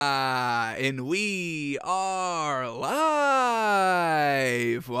And we are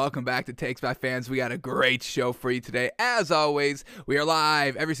live. Welcome back to Takes by Fans. We got a great show for you today. As always, we are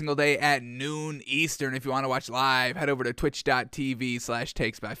live every single day at noon Eastern. If you want to watch live, head over to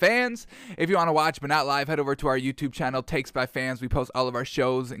twitch.tv/takesbyfans. If you want to watch but not live, head over to our YouTube channel, Takes by Fans. We post all of our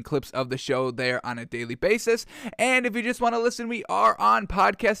shows and clips of the show there on a daily basis. And if you just want to listen, we are on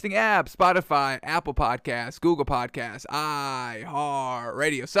podcasting apps, Spotify, Apple Podcasts, Google Podcasts,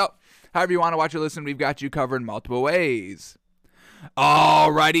 iHeartRadio. So, however you want to watch or listen, we've got you covered in multiple ways.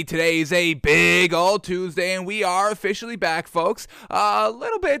 Alrighty, today is a big old Tuesday, and we are officially back, folks. A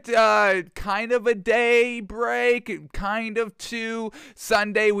little bit, kind of a day break, kind of two.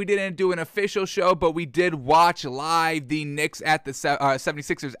 Sunday, we didn't do an official show, but we did watch live the Knicks at the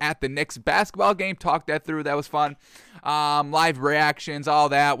 76ers at the Knicks basketball game. Talked that through. That was fun. Live reactions, all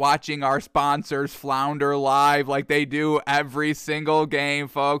that. Watching our sponsors flounder live like they do every single game,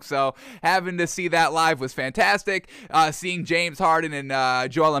 folks. So having to see that live was fantastic. Seeing James Harden and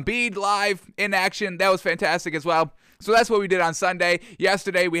Joel Embiid live in action, that was fantastic as well. So that's what we did on Sunday.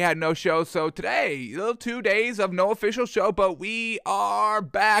 Yesterday we had no show, so today, 2 days of no official show, but we are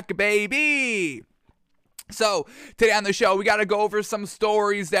back, baby. So, today on the show, we got to go over some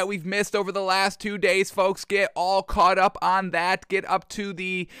stories that we've missed over the last 2 days, folks. Get all caught up on that. Get up to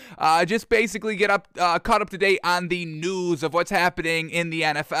the, just basically get up, caught up to date on the news of what's happening in the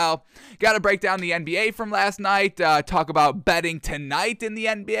NFL. Got to break down the NBA from last night, talk about betting tonight in the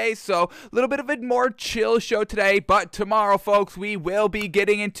NBA. So, a little bit of a more chill show today, but tomorrow, folks, we will be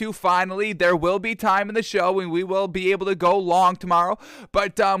getting into, finally, there will be time in the show, and we will be able to go long tomorrow,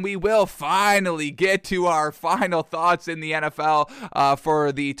 but we will finally get to our final thoughts in the NFL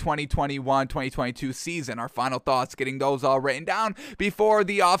for the 2021-2022 season. Our final thoughts, getting those all written down before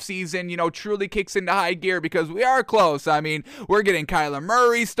the offseason, truly kicks into high gear, because we are close. I mean, we're getting Kyler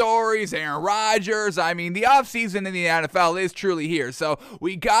Murray stories, Aaron Rodgers. I mean, the offseason in the NFL is truly here. So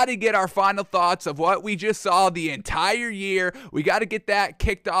we got to get our final thoughts of what we just saw the entire year. We got to get that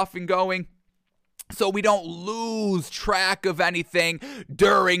kicked off and going, so we don't lose track of anything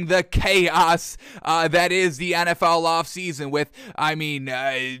during the chaos that is the NFL offseason with,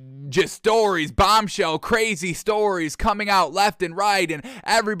 just stories, bombshell, crazy stories coming out left and right, and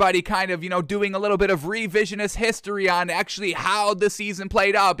everybody kind of, doing a little bit of revisionist history on actually how the season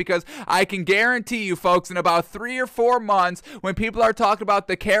played out, because I can guarantee you, folks, in about 3 or 4 months, when people are talking about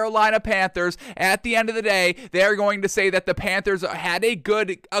the Carolina Panthers, at the end of the day, they're going to say that the Panthers had a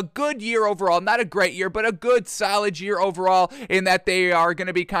good year overall, not a great year, but a good solid year overall, in that they are going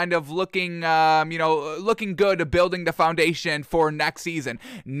to be kind of looking good, building the foundation for next season.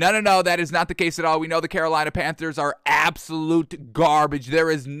 No, that is not the case at all. We know the Carolina Panthers are absolute garbage. There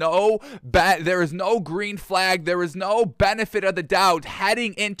is no green flag. There is no benefit of the doubt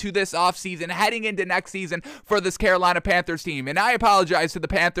heading into this offseason, heading into next season for this Carolina Panthers team. And I apologize to the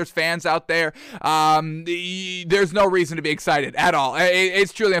Panthers fans out there. There's no reason to be excited at all.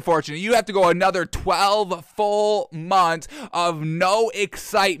 It's truly unfortunate. You have to go another 12 full months of no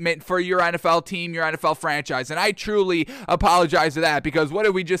excitement for your NFL team, your NFL franchise. And I truly apologize to that, because what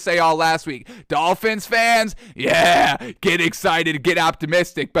did we just say all last week? Dolphins fans, yeah, get excited, get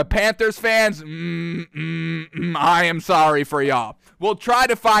optimistic. But Panthers fans, I am sorry for y'all. We'll try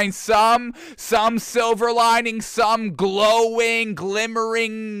to find some silver lining, some glowing,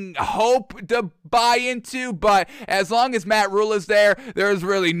 glimmering hope to buy into, but as long as Matt Rule is there, there's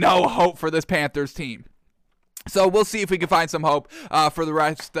really no hope for this Panthers team. So we'll see if we can find some hope for the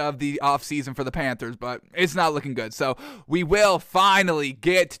rest of the offseason for the Panthers, but it's not looking good. So we will finally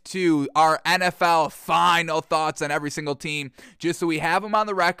get to our NFL final thoughts on every single team, just so we have them on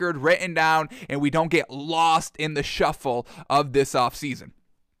the record, written down, and we don't get lost in the shuffle of this offseason.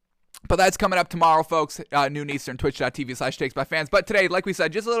 But that's coming up tomorrow, folks, noon Eastern, twitch.tv/takesbyfans. But today, like we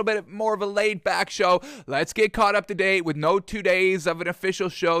said, just a little bit more of a laid-back show. Let's get caught up to date with no 2 days of an official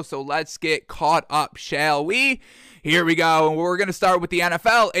show, so let's get caught up, shall we? Here we go. We're going to start with the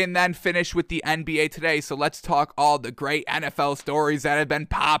NFL and then finish with the NBA today. So let's talk all the great NFL stories that have been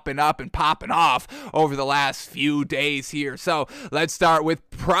popping up and popping off over the last few days here. So let's start with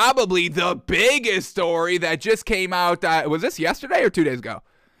probably the biggest story that just came out. Was this yesterday or 2 days ago?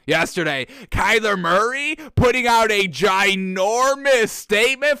 Yesterday, Kyler Murray putting out a ginormous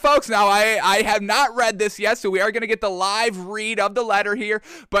statement, folks. Now, I have not read this yet, so we are going to get the live read of the letter here,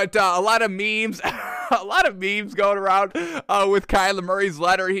 but a lot of memes going around with Kyler Murray's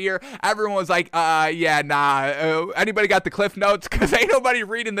letter here. Everyone was like, anybody got the Cliff Notes? Because ain't nobody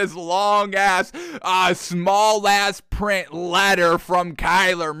reading this long-ass, small-ass print letter from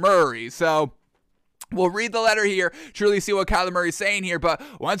Kyler Murray. So We'll read the letter here, truly see what Kyler Murray's saying here. But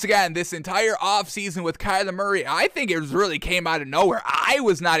once again, this entire offseason with Kyler Murray, I think it really came out of nowhere. I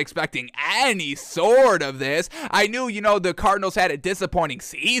was not expecting any sort of this. I knew, the Cardinals had a disappointing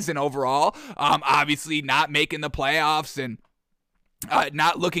season overall. Obviously not making the playoffs and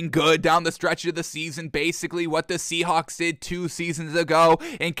not looking good down the stretch of the season. Basically what the Seahawks did 2 seasons ago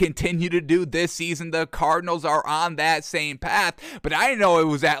and continue to do this season. The Cardinals are on that same path, but I didn't know it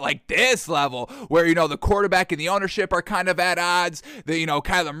was at like this level where, the quarterback and the ownership are kind of at odds.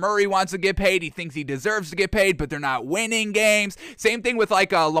 Kyler Murray wants to get paid. He thinks he deserves to get paid, but they're not winning games. Same thing with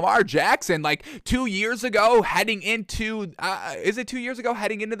Lamar Jackson, 2 years ago heading into, is it 2 years ago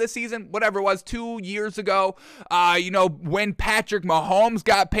heading into the season? Whatever it was, 2 years ago, when Patrick Mahomes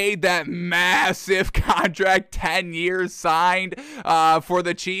got paid that massive contract, 10 years signed for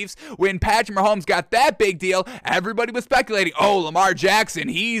the Chiefs. When Patrick Mahomes got that big deal, everybody was speculating, Lamar Jackson,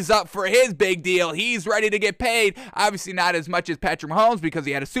 he's up for his big deal. He's ready to get paid. Obviously not as much as Patrick Mahomes because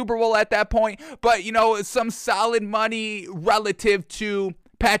he had a Super Bowl at that point, but, some solid money relative to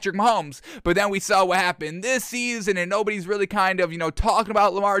Patrick Mahomes. But then we saw what happened this season, and nobody's really kind of, talking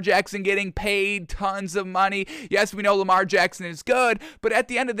about Lamar Jackson getting paid tons of money. Yes, we know Lamar Jackson is good, but at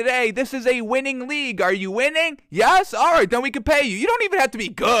the end of the day, this is a winning league. Are you winning? Yes? All right, then we can pay you. You don't even have to be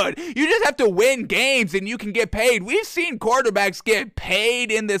good. You just have to win games, and you can get paid. We've seen quarterbacks get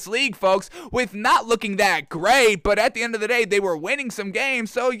paid in this league, folks, with not looking that great, but at the end of the day, they were winning some games,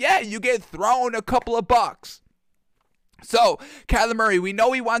 so yeah, you get thrown a couple of bucks. So, Kyler Murray, we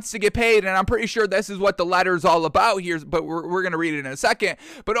know he wants to get paid, and I'm pretty sure this is what the letter is all about here, but we're going to read it in a second.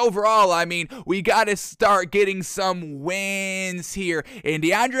 But overall, we got to start getting some wins here. And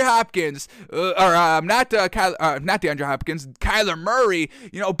DeAndre Hopkins, Kyler Murray,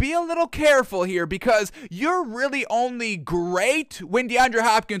 be a little careful here because you're really only great when DeAndre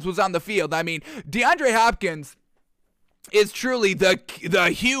Hopkins was on the field. DeAndre Hopkins is truly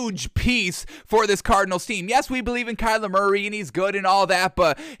the huge piece for this Cardinals team. Yes, we believe in Kyler Murray and he's good and all that,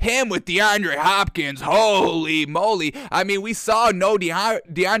 but him with DeAndre Hopkins, holy moly. We saw no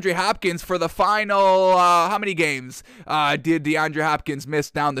DeAndre Hopkins for the final, how many games did DeAndre Hopkins miss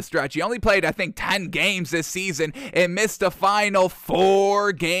down the stretch? He only played, I think, 10 games this season and missed the final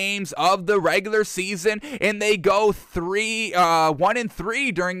 4 games of the regular season, and they go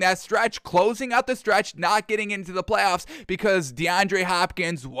 1-3 during that stretch, closing out the stretch, not getting into the playoffs, because DeAndre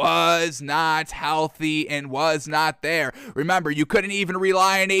Hopkins was not healthy and was not there. Remember, you couldn't even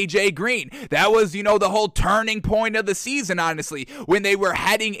rely on AJ Green. That was, the whole turning point of the season, honestly, when they were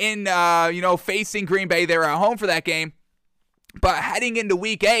heading in, facing Green Bay. They were at home for that game. But heading into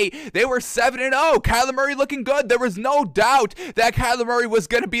week 8, they were 7-0. Kyler Murray looking good. There was no doubt that Kyler Murray was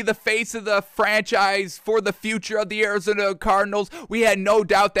going to be the face of the franchise for the future of the Arizona Cardinals. We had no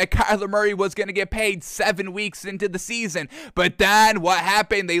doubt that Kyler Murray was going to get paid 7 weeks into the season. But then what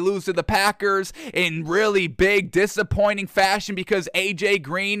happened? They lose to the Packers in really big, disappointing fashion because AJ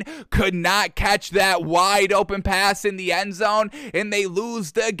Green could not catch that wide open pass in the end zone, and they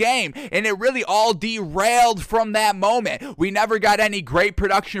lose the game. And it really all derailed from that moment. We never got any great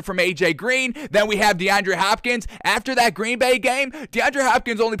production from AJ Green. Then we have DeAndre Hopkins. After that Green Bay game, DeAndre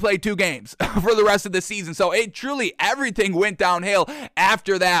Hopkins only played 2 games for the rest of the season. So it truly, everything went downhill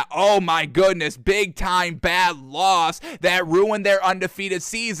after that. Oh my goodness, big time bad loss that ruined their undefeated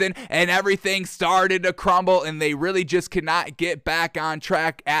season, and everything started to crumble, and they really just could not get back on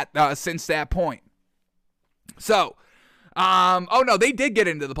track since that point. So, they did get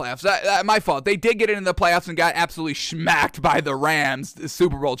into the playoffs. My fault. They did get into the playoffs and got absolutely smacked by the Rams, the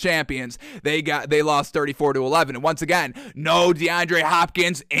Super Bowl champions. They lost 34-11. And once again, no DeAndre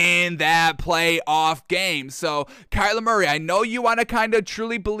Hopkins in that playoff game. So, Kyler Murray, I know you want to kind of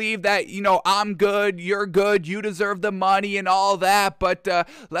truly believe that, I'm good, you're good, you deserve the money and all that, but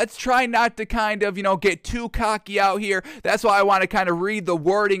let's try not to kind of, get too cocky out here. That's why I want to kind of read the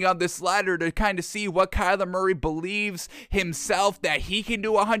wording of this letter to kind of see what Kyler Murray believes himself that he can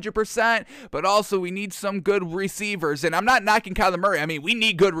do 100%, but also we need some good receivers. And I'm not knocking Kyler Murray. We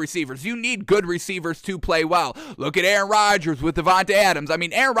need good receivers. You need good receivers to play well. Look at Aaron Rodgers with Davante Adams.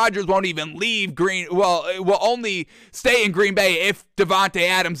 Aaron Rodgers won't even leave will only stay in Green Bay if Davante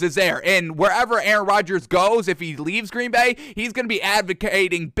Adams is there. And wherever Aaron Rodgers goes, if he leaves Green Bay, he's going to be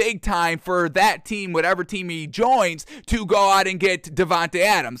advocating big time for that team, whatever team he joins, to go out and get Davante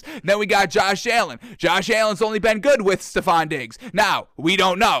Adams. Then we got Josh Allen. Josh Allen's only been good with Stephon Diggs. Now, we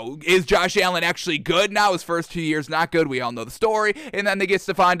don't know. Is Josh Allen actually good now? His first 2 years, not good. We all know the story. And then they get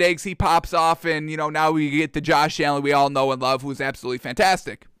Stephon Diggs. He pops off, and, now we get the Josh Allen we all know and love, who's absolutely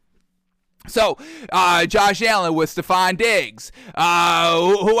fantastic. So, Josh Allen with Stephon Diggs.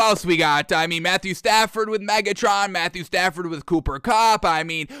 Who else we got? I mean, Matthew Stafford with Megatron, Matthew Stafford with Cooper Kupp. I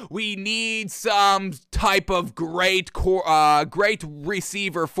mean, we need some type of great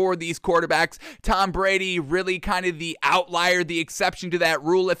receiver for these quarterbacks. Tom Brady, really kind of the outlier, the exception to that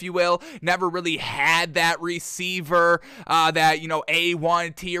rule, if you will. Never really had that receiver that,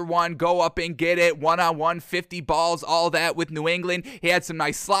 A1, tier 1, go up and get it, one-on-one, 50 balls, all that with New England. He had some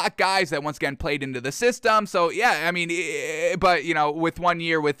nice slot guys that once again played into the system. So yeah, I mean, but with 1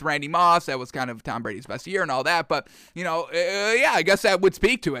 year with Randy Moss, that was kind of Tom Brady's best year and all that. But yeah, I guess that would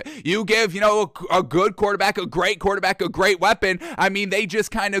speak to it. You give a good quarterback, a great weapon. I mean, they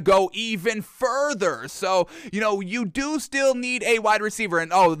just kind of go even further. So you do still need a wide receiver.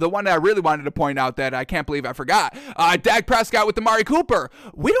 And the one that I really wanted to point out that I can't believe I forgot, Dak Prescott with Amari Cooper.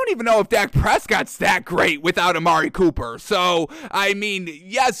 We don't even know if Dak Prescott's that great without Amari Cooper. So I mean,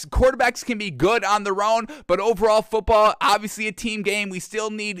 yes, quarterbacks can be good on their own, but overall football, obviously a team game. We still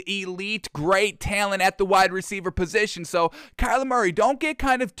need elite, great talent at the wide receiver position. So Kyler Murray, don't get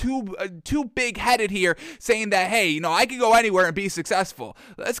kind of too big-headed here saying that, hey, I could go anywhere and be successful.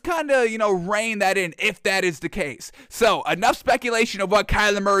 Let's kind of, rein that in if that is the case. So enough speculation of what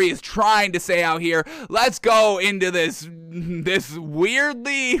Kyler Murray is trying to say out here. Let's go into this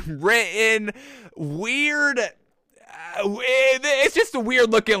weirdly written, it's just a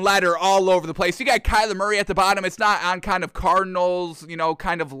weird looking letter all over the place. You got Kyler Murray at the bottom. It's not on kind of Cardinals,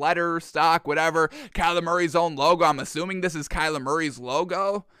 kind of letter stock, whatever. Kyler Murray's own logo. I'm assuming this is Kyler Murray's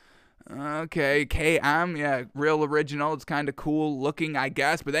logo. Okay, KM, yeah, real original. It's kind of cool looking, I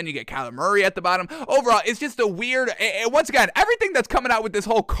guess. But then you get Kyler Murray at the bottom. Overall, it's just a weird, once again, everything that's coming out with this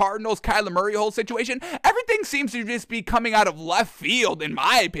whole Cardinals, Kyler Murray whole situation, everything seems to just be coming out of left field, in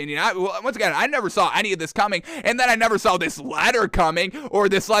my opinion. Once again, I never saw any of this coming. And then I never saw this letter coming or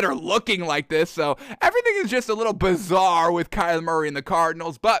this letter looking like this. So everything is just a little bizarre with Kyler Murray and the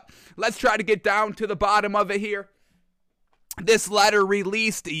Cardinals. But let's try to get down to the bottom of it here. This letter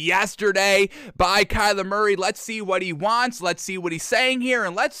released yesterday by Kyler Murray. Let's see what he wants. Let's see what he's saying here.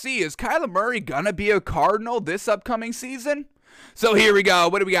 And let's see, is Kyler Murray going to be a Cardinal this upcoming season? So here we go.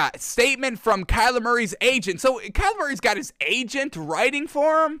 What do we got? Statement from Kyler Murray's agent. So Kyler Murray's got his agent writing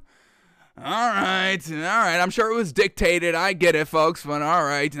for him? All right. I'm sure it was dictated. I get it, folks. But all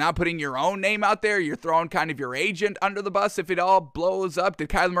right. Not putting your own name out there. You're throwing kind of your agent under the bus if it all blows up. Did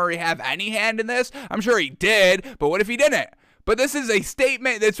Kyler Murray have any hand in this? I'm sure he did. But what if he didn't? But this is a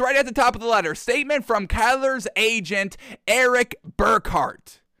statement that's right at the top of the letter. Statement from Kyler's agent, Eric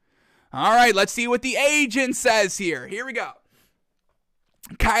Burkhart. All right, let's see what the agent says here. Here we go.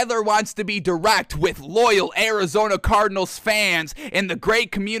 Kyler wants to be direct with loyal Arizona Cardinals fans in the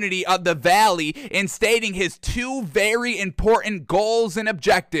great community of the Valley in stating his two very important goals and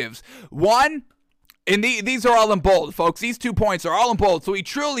objectives. One, and these are all in bold, folks. These 2 points are all in bold. So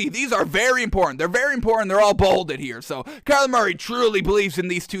these are very important. They're very important. They're all bolded here. So Kyler Murray truly believes in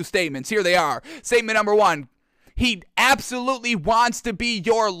these two statements. Here they are. Statement number 1. He absolutely wants to be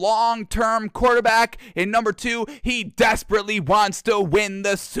your long-term quarterback. And number 2, he desperately wants to win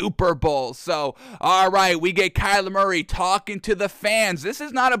the Super Bowl. So, all right, we get Kyler Murray talking to the fans. This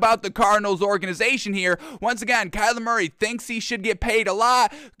is not about the Cardinals organization here. Once again, Kyler Murray thinks he should get paid a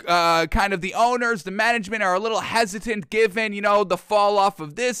lot. Kind of the owners, the management are a little hesitant given, the fall off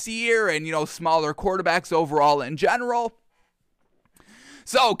of this year and, smaller quarterbacks overall in general.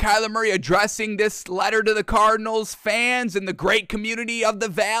 So, Kyler Murray addressing this letter to the Cardinals fans in the great community of the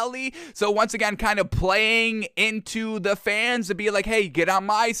Valley. So, once again, kind of playing into the fans to be like, hey, get on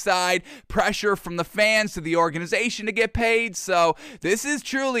my side. Pressure from the fans to the organization to get paid. So, this is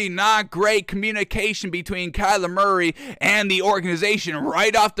truly not great communication between Kyler Murray and the organization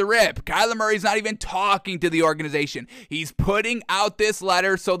right off the rip. Kyler Murray's not even talking to the organization. He's putting out this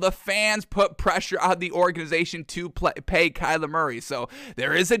letter so the fans put pressure on the organization to pay Kyler Murray. So,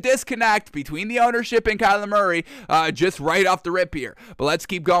 there is a disconnect between the ownership and Kyler Murray just right off the rip here. But let's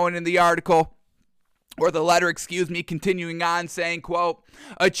keep going in the article. Or the letter, continuing on saying, quote,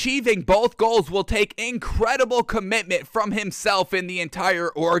 achieving both goals will take incredible commitment from himself and the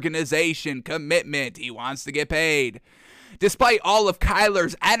entire organization. Commitment. He wants to get paid. Despite all of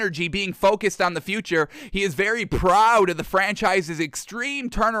Kyler's energy being focused on the future, he is very proud of the franchise's extreme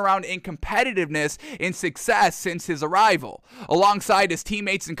turnaround in competitiveness and success since his arrival. Alongside his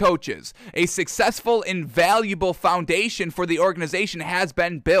teammates and coaches, a successful and valuable foundation for the organization has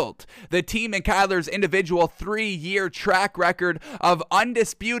been built. The team and Kyler's individual 3-year track record of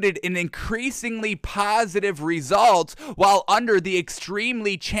undisputed and increasingly positive results while under the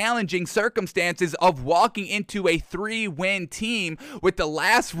extremely challenging circumstances of walking into a 3-win win team with the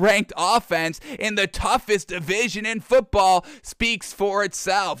last ranked offense in the toughest division in football speaks for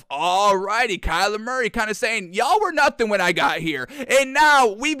itself. Alrighty, Kyler Murray kind of saying, y'all were nothing when I got here, and now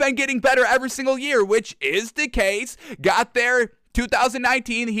we've been getting better every single year, which is the case. Got there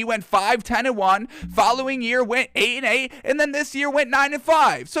 2019, he went 5-10-1. Following year went 8-8, and then this year went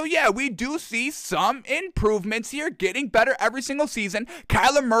 9-5. So yeah, we do see some improvements here, getting better every single season.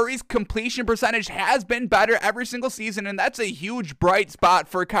 Kyler Murray's completion percentage has been better every single season, and that's a huge bright spot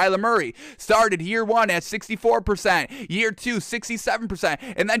for Kyler Murray. Started year 1 at 64%, year 2 67%,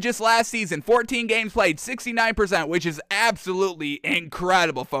 and then just last season, 14 games played, 69%, which is absolutely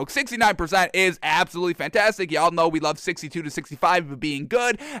incredible, folks. 69% is absolutely fantastic. Y'all know we love 62 to 65 being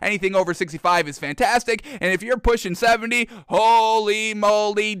good. Anything over 65 is fantastic. And if you're pushing 70, holy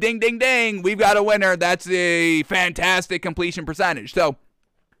moly, ding, ding, ding, we've got a winner. That's a fantastic completion percentage. So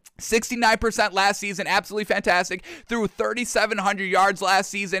 69% last season, absolutely fantastic. Threw 3,700 yards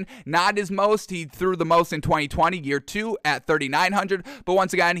last season, not his most. He threw the most in 2020, year 2 at 3,900. But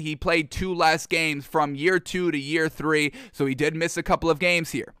once again, he played 2 less games from year 2 to year 3, so he did miss a couple of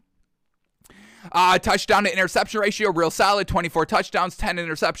games here. Touchdown to interception ratio, real solid, 24 touchdowns, 10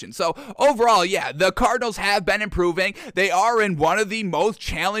 interceptions. So overall, yeah, the Cardinals have been improving. They are in one of the most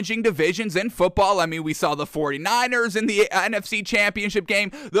challenging divisions in football. I mean, we saw the 49ers in the NFC Championship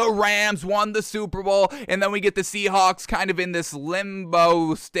game. The Rams won the Super Bowl. And then we get the Seahawks kind of in this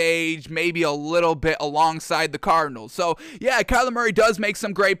limbo stage, maybe a little bit alongside the Cardinals. So yeah, Kyler Murray does make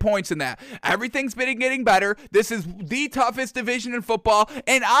some great points in that. Everything's been getting better. This is the toughest division in football,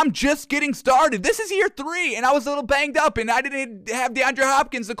 and I'm just getting started. This is year 3, and I was a little banged up, and I didn't have DeAndre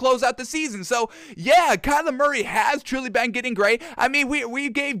Hopkins to close out the season. So yeah, Kyler Murray has truly been getting great. I mean, we're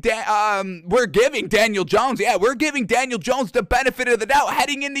giving Daniel Jones, we're giving Daniel Jones the benefit of the doubt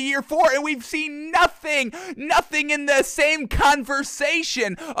heading into year 4, and we've seen nothing in the same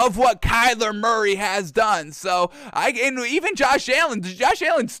conversation of what Kyler Murray has done. So and even Josh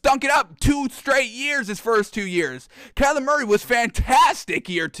Allen stunk it up 2 straight years his first 2 years. Kyler Murray was fantastic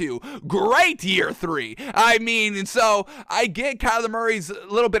year 2, great year 3. I mean, and so I get Kyler Murray's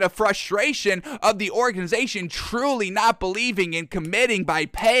little bit of frustration of the organization truly not believing and committing by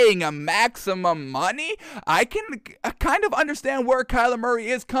paying a maximum money. I can kind of understand where Kyler Murray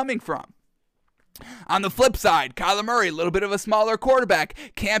is coming from. On the flip side, Kyler Murray, a little bit of a smaller quarterback,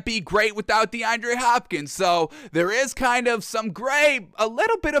 can't be great without DeAndre Hopkins. So there is kind of some great, a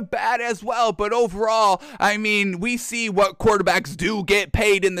little bit of bad as well. But overall, I mean, we see what quarterbacks do get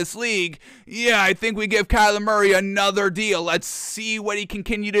paid in this league. Yeah, I think we give Kyler Murray another deal. Let's see what he can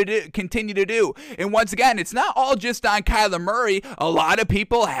continue to do. And once again, it's not all just on Kyler Murray. A lot of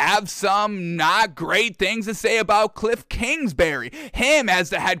people have some not great things to say about Cliff Kingsbury. Him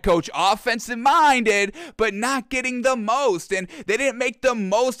as the head coach, offensive minded, but not getting the most, and they didn't make the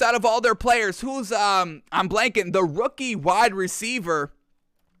most out of all their players. Who's I'm blanking, the rookie wide receiver.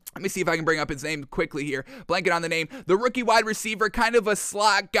 Let me see if I can bring up his name quickly here. Blanket on the name. The rookie wide receiver, kind of a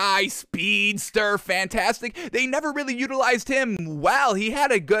slot guy, speedster, fantastic. They never really utilized him well. He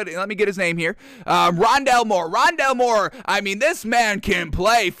had a good, let me get his name here. Rondale Moore. Rondale Moore, I mean, this man can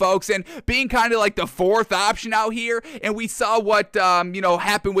play, folks, and being kind of like the 4th option out here. And we saw what,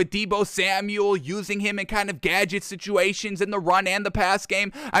 happened with Deebo Samuel, using him in kind of gadget situations in the run and the pass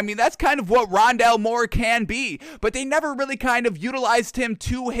game. I mean, that's kind of what Rondale Moore can be, but they never really kind of utilized him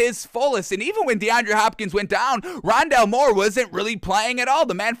to his fullest. And even when DeAndre Hopkins went down, Rondale Moore wasn't really playing at all.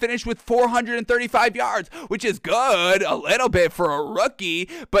 The man finished with 435 yards, which is good a little bit for a rookie,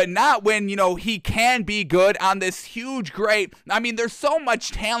 but not when, he can be good on this huge, great. I mean, there's so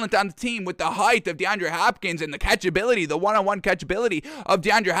much talent on the team with the height of DeAndre Hopkins and the catchability, the one-on-one catchability of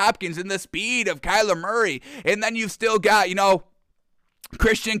DeAndre Hopkins and the speed of Kyler Murray. And then you've still got,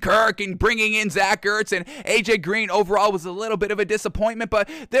 Christian Kirk and bringing in Zach Ertz and AJ Green overall was a little bit of a disappointment, but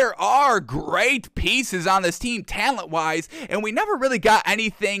there are great pieces on this team talent-wise, and we never really got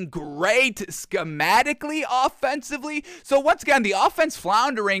anything great schematically offensively. So once again, the offense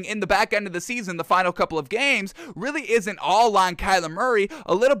floundering in the back end of the season, the final couple of games, really isn't all on Kyler Murray.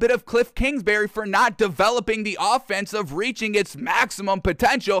 A little bit of Cliff Kingsbury for not developing the offense of reaching its maximum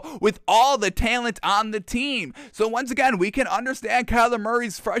potential with all the talent on the team. So once again, we can understand Kyler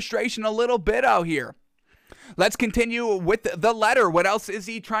Murray's frustration a little bit out here. Let's continue with the letter. What else is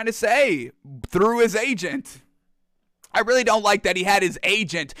he trying to say through his agent? I really don't like that he had his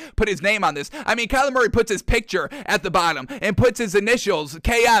agent put his name on this. I mean, Kyler Murray puts his picture at the bottom and puts his initials,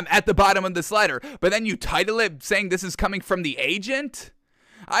 KM, at the bottom of this letter. But then you title it saying this is coming from the agent?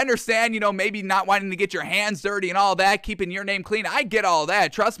 I understand, maybe not wanting to get your hands dirty and all that, keeping your name clean. I get all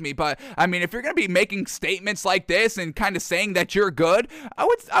that, trust me. But I mean, if you're going to be making statements like this and kind of saying that you're good, I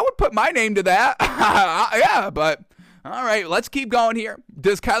would put my name to that. Yeah, but all right, let's keep going here.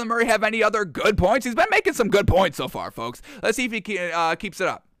 Does Kyler Murray have any other good points? He's been making some good points so far, folks. Let's see if he keeps it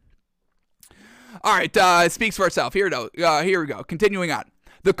up. All right, it speaks for itself. Here we go. Continuing on.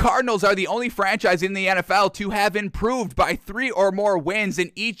 The Cardinals are the only franchise in the NFL to have improved by 3 or more wins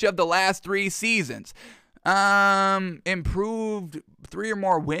in each of the last 3 seasons. Improved 3 or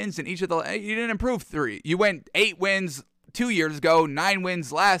more wins in each of the... You didn't improve 3. You went 8 wins 2 years ago, 9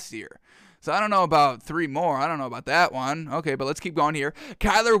 wins last year. So I don't know about 3 more. I don't know about that one. Okay, but let's keep going here.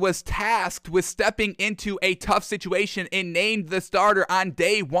 Kyler was tasked with stepping into a tough situation and named the starter on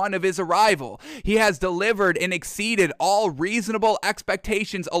day 1 of his arrival. He has delivered and exceeded all reasonable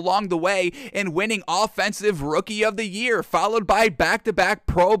expectations along the way in winning Offensive Rookie of the Year, followed by back-to-back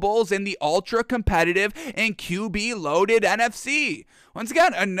Pro Bowls in the ultra-competitive and QB-loaded NFC. Once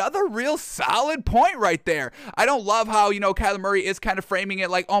again, another real solid point right there. I don't love how, Kyler Murray is kind of framing it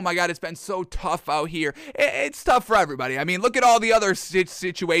like, oh my God, it's been so tough out here. It's tough for everybody. I mean, look at all the other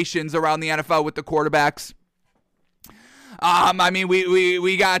situations around the NFL with the quarterbacks. I mean,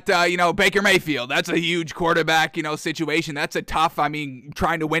 we got, Baker Mayfield. That's a huge quarterback, situation. That's a tough,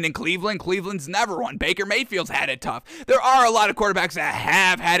 trying to win in Cleveland. Cleveland's never won. Baker Mayfield's had it tough. There are a lot of quarterbacks that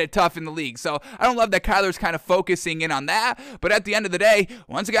have had it tough in the league. So I don't love that Kyler's kind of focusing in on that. But at the end of the day,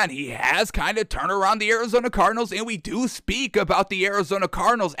 once again, he has kind of turned around the Arizona Cardinals. And we do speak about the Arizona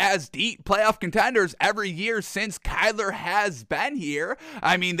Cardinals as deep playoff contenders every year since Kyler has been here.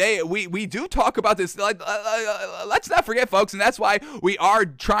 I mean, we do talk about this. Let's not forget, folks, and that's why we are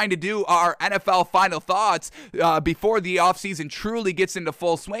trying to do our NFL final thoughts before the offseason truly gets into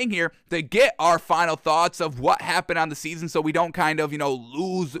full swing here, to get our final thoughts of what happened on the season so we don't kind of,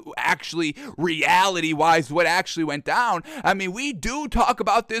 lose actually reality-wise what actually went down. I mean, we do talk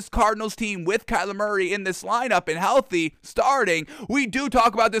about this Cardinals team with Kyler Murray in this lineup and healthy starting. We do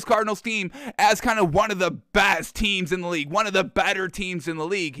talk about this Cardinals team as kind of one of the best teams in the league, one of the better teams in the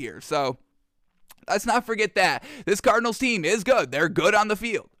league here. So let's not forget that. This Cardinals team is good. They're good on the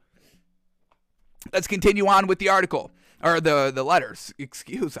field. Let's continue on with the article, or the letters.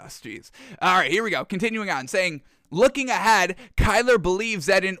 Excuse us, jeez. All right, here we go. Continuing on, saying, looking ahead, Kyler believes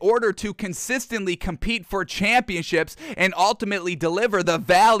that in order to consistently compete for championships and ultimately deliver the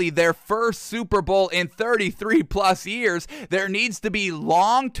Valley their first Super Bowl in 33 plus years, there needs to be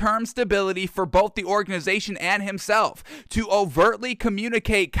long-term stability for both the organization and himself. To overtly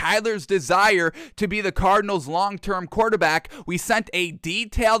communicate Kyler's desire to be the Cardinals' long-term quarterback, we sent a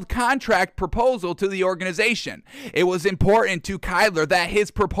detailed contract proposal to the organization. It was important to Kyler that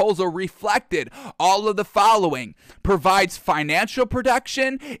his proposal reflected all of the following: provides financial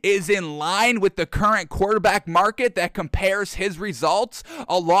protection, is in line with the current quarterback market that compares his results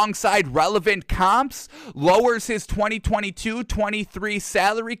alongside relevant comps, lowers his 2022-23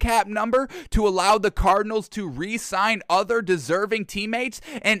 salary cap number to allow the Cardinals to re-sign other deserving teammates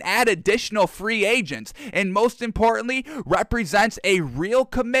and add additional free agents, and most importantly, represents a real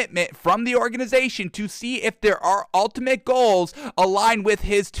commitment from the organization to see if there are ultimate goals aligned with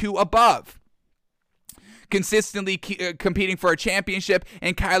his two above. Consistently competing for a championship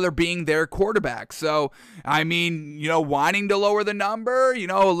and Kyler being their quarterback. So, wanting to lower the number,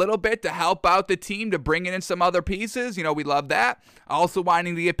 a little bit to help out the team, to bring in some other pieces, we love that. Also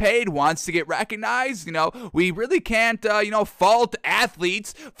wanting to get paid, wants to get recognized. We really can't, fault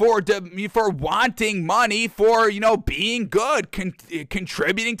athletes for wanting money, for, being good,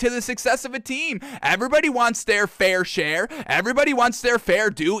 contributing to the success of a team. Everybody wants their fair share. Everybody wants their fair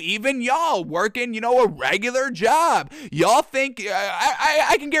due. Even y'all working, a regular job. Y'all think,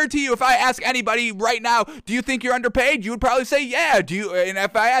 I can guarantee you, if I ask anybody right now, do you think you're underpaid? You would probably say, yeah. And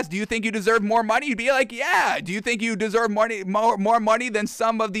if I ask, do you think you deserve more money? You'd be like, yeah. Do you think you deserve more money than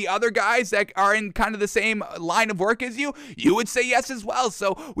some of the other guys that are in kind of the same line of work as you? You would say yes as well.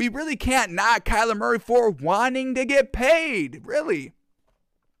 So we really can't knock Kyler Murray for wanting to get paid, really.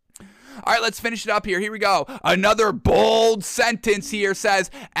 All right, let's finish it up here. Here we go. Another bold sentence here says,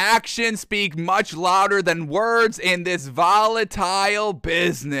 actions speak much louder than words in this volatile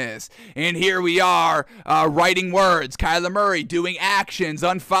business. And here we are, writing words. Kyler Murray doing actions,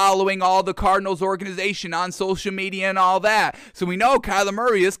 unfollowing all the Cardinals organization on social media and all that. So we know Kyler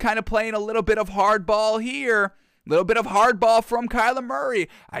Murray is kind of playing a little bit of hardball here. A little bit of hardball from Kyler Murray.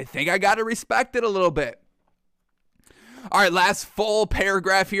 I think I got to respect it a little bit. All right, last full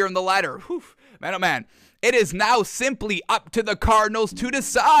paragraph here in the letter. Whew, man, oh man. It is now simply up to the Cardinals to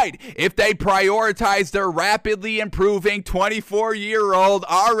decide if they prioritize their rapidly improving 24-year-old,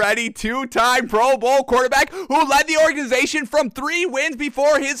 already two-time Pro Bowl quarterback who led the organization from 3 wins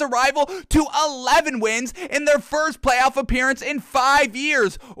before his arrival to 11 wins in their first playoff appearance in 5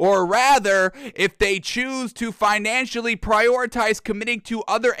 years, or rather, if they choose to financially prioritize committing to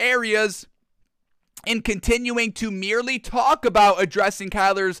other areas in continuing to merely talk about addressing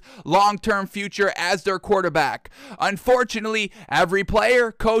Kyler's long-term future as their quarterback. Unfortunately, every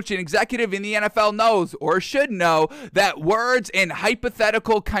player, coach, and executive in the NFL knows, or should know, that words and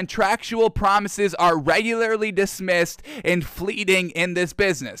hypothetical contractual promises are regularly dismissed and fleeting in this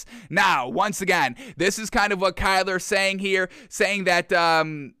business. Now, once again, this is kind of what Kyler's saying here, saying that,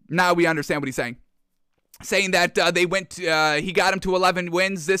 now we understand what he's saying. Saying that he got him to 11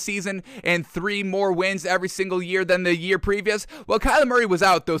 wins this season and 3 more wins every single year than the year previous. Well, Kyler Murray was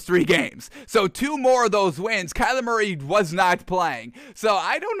out those 3 games. So 2 more of those wins, Kyler Murray was not playing. So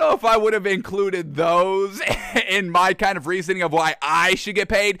I don't know if I would have included those in my kind of reasoning of why I should get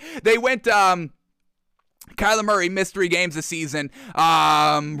paid. They went, Kyler Murray missed 3 games this season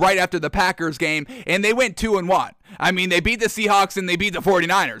right after the Packers game, and they went 2-1. I mean, they beat the Seahawks and they beat the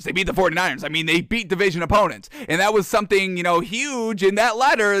 49ers. I mean, they beat division opponents. And that was something, huge in that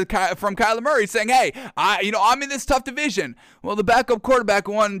letter from Kyler Murray saying, hey, I'm in this tough division. Well, the backup quarterback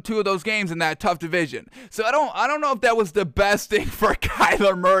won 2 of those games in that tough division. So I don't know if that was the best thing for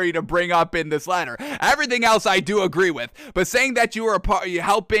Kyler Murray to bring up in this letter. Everything else I do agree with. But saying that you were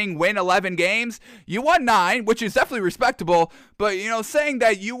helping win 11 games, you won 9, which is definitely respectable. But, saying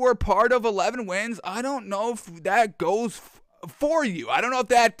that you were part of 11 wins, I don't know if that goes for you. I don't know if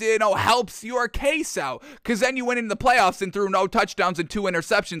that, helps your case out. Because then you went into the playoffs and threw no touchdowns and 2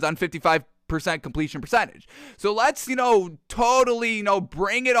 interceptions on 55% completion percentage. So let's, totally,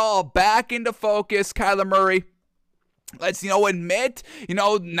 bring it all back into focus, Kyler Murray. Let's, admit,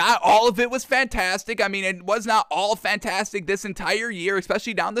 not all of it was fantastic. I mean, it was not all fantastic this entire year,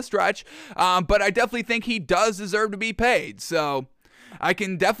 especially down the stretch. But I definitely think he does deserve to be paid. So I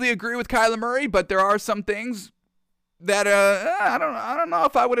can definitely agree with Kyler Murray, but there are some things that I don't know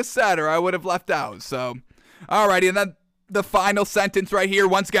if I would have said or I would have left out. So, alrighty, and then the final sentence right here,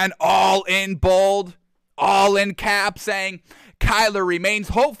 once again, all in bold, all in cap, saying, Kyler remains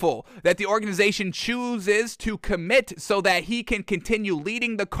hopeful that the organization chooses to commit so that he can continue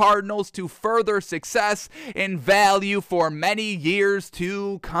leading the Cardinals to further success and value for many years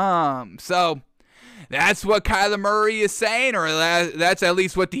to come. So that's what Kyler Murray is saying, or that's at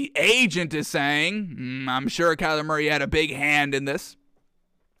least what the agent is saying. I'm sure Kyler Murray had a big hand in this.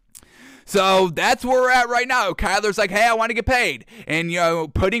 So that's where we're at right now. Kyler's like, hey, I want to get paid. And,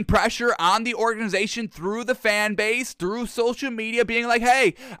 putting pressure on the organization through the fan base, through social media, being like,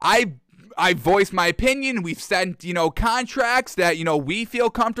 hey, I voiced my opinion. We've sent, contracts that, we feel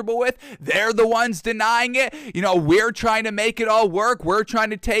comfortable with. They're the ones denying it. We're trying to make it all work. We're trying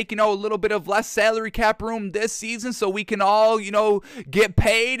to take, a little bit of less salary cap room this season so we can all, get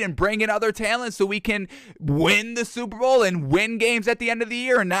paid and bring in other talent so we can win the Super Bowl and win games at the end of the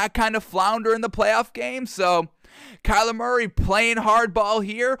year and not kind of flounder in the playoff game. So Kyler Murray playing hardball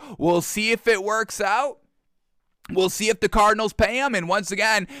here. We'll see if it works out. We'll see if the Cardinals pay him. And once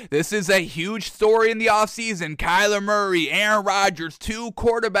again, this is a huge story in the offseason. Kyler Murray, Aaron Rodgers, 2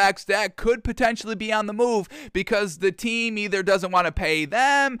 quarterbacks that could potentially be on the move because the team either doesn't want to pay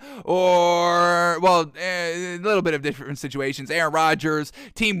them or, a little bit of different situations. Aaron Rodgers,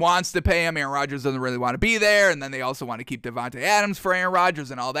 team wants to pay him. Aaron Rodgers doesn't really want to be there. And then they also want to keep Devontae Adams for Aaron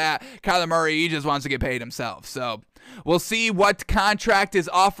Rodgers and all that. Kyler Murray, he just wants to get paid himself. So we'll see what contract is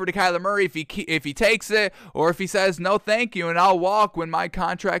offered to Kyler Murray if he takes it or if he says no thank you and I'll walk when my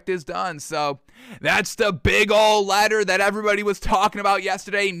contract is done. So that's the big old letter that everybody was talking about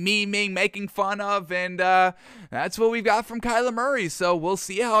yesterday, memeing, making fun of, and that's what we've got from Kyler Murray. So we'll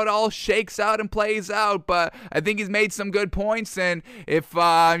see how it all shakes out and plays out, but I think he's made some good points, and if,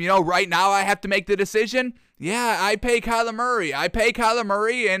 right now I have to make the decision, yeah, I pay Kyler Murray.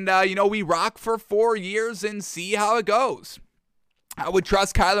 And, we rock for 4 years and see how it goes. I would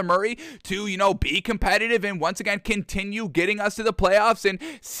trust Kyler Murray to, be competitive and once again continue getting us to the playoffs and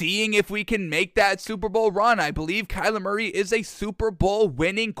seeing if we can make that Super Bowl run. I believe Kyler Murray is a Super Bowl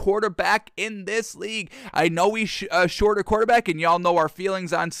winning quarterback in this league. I know he's a shorter quarterback, and y'all know our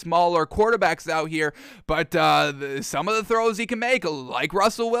feelings on smaller quarterbacks out here, but some of the throws he can make, like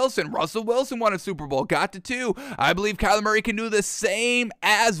Russell Wilson. Russell Wilson won a Super Bowl, got to 2. I believe Kyler Murray can do the same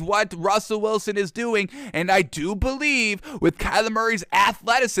as what Russell Wilson is doing, and I do believe with Kyler Murray's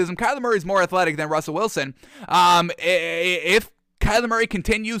athleticism, Kyler Murray's more athletic than Russell Wilson. If Kyler Murray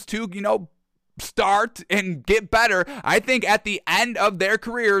continues to, start and get better, I think at the end of their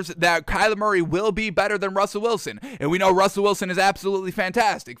careers that Kyler Murray will be better than Russell Wilson. And we know Russell Wilson is absolutely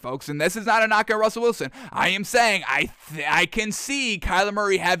fantastic, folks. And this is not a knock on Russell Wilson. I am saying I can see Kyler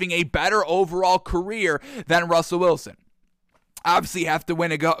Murray having a better overall career than Russell Wilson. Obviously, you have to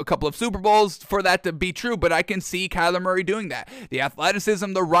win a couple of Super Bowls for that to be true, but I can see Kyler Murray doing that. The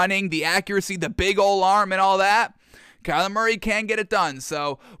athleticism, the running, the accuracy, the big old arm, and all that. Kyler Murray can get it done.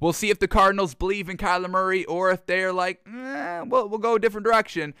 So we'll see if the Cardinals believe in Kyler Murray or if they're like, we'll go a different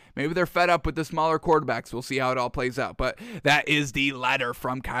direction. Maybe they're fed up with the smaller quarterbacks. We'll see how it all plays out. But that is the letter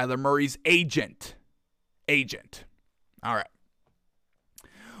from Kyler Murray's agent. All right.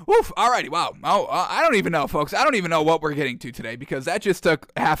 Oof, alrighty, wow. Oh, I don't even know, folks. I don't even know what we're getting to today because that just took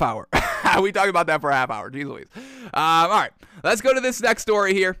a half hour. We talked about that for a half hour. Jeez Louise. All right, let's go to this next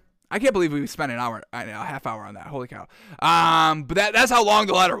story here. I can't believe we spent a half hour on that. Holy cow. But that's how long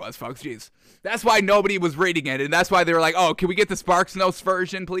the letter was, folks. Jeez. That's why nobody was reading it, and that's why they were like, oh, can we get the Sparks Notes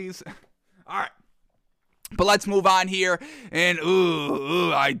version, please? All right. But let's move on here, and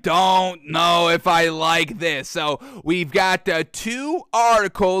I don't know if I like this. So we've got 2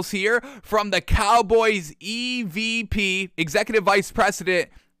 articles here from the Cowboys EVP, Executive Vice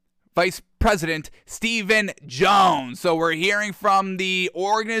President Stephen Jones. So we're hearing from the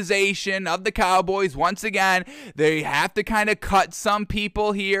organization of the Cowboys. Once again, they have to kind of cut some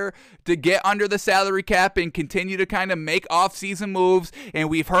people here to get under the salary cap and continue to kind of make off-season moves.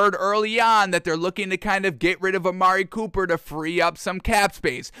 And we've heard early on that they're looking to kind of get rid of Amari Cooper to free up some cap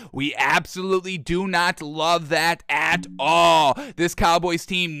space. We absolutely do not love that at all. This Cowboys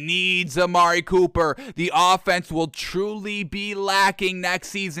team needs Amari Cooper. The offense will truly be lacking next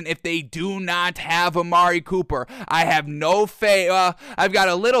season if they do not have Amari Cooper. I have no faith. I've got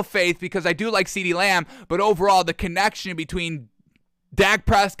a little faith because I do like CeeDee Lamb, but overall the connection between Dak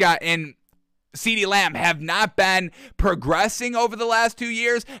Prescott and CeeDee Lamb have not been progressing over the last 2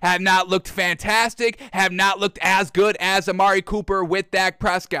 years, have not looked fantastic, have not looked as good as Amari Cooper with Dak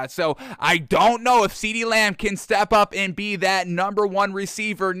Prescott. So I don't know if CeeDee Lamb can step up and be that number 1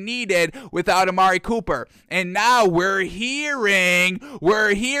 receiver needed without Amari Cooper. And now we're hearing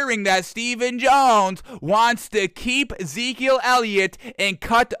that Stephen Jones wants to keep Ezekiel Elliott and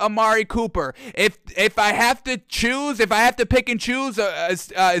cut Amari Cooper. If I have to pick and choose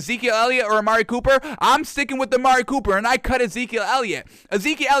Ezekiel Elliott or Amari Cooper, I'm sticking with Amari Cooper, and I cut Ezekiel Elliott.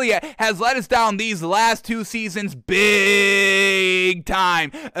 Ezekiel Elliott has let us down these last 2 seasons big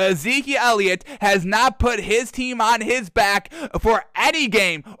time. Ezekiel Elliott has not put his team on his back for any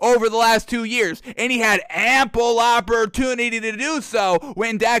game over the last 2 years, and he had ample opportunity to do so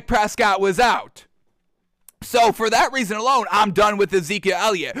when Dak Prescott was out. So for that reason alone, I'm done with Ezekiel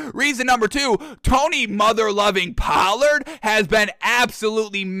Elliott. Reason number 2, Tony mother-loving Pollard has been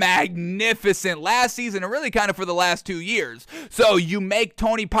absolutely magnificent last season and really kind of for the last 2 years. So you make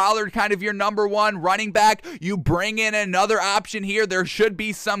Tony Pollard kind of your number 1 running back. You bring in another option here. There should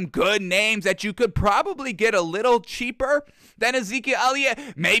be some good names that you could probably get a little cheaper than Ezekiel Elliott.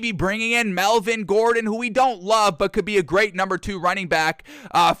 Maybe bringing in Melvin Gordon, who we don't love, but could be a great number 2 running back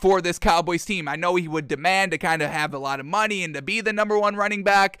for this Cowboys team. I know he would demand to kind of have a lot of money and to be the number 1 running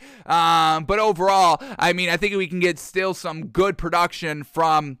back. But overall, I mean, I think we can get still some good production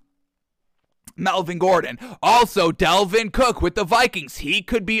from Melvin Gordon. Also, Delvin Cook with the Vikings. He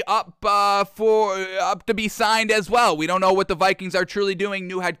could be up to be signed as well. We don't know what the Vikings are truly doing.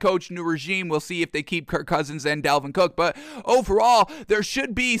 New head coach, new regime. We'll see if they keep Kirk Cousins and Delvin Cook. But overall, there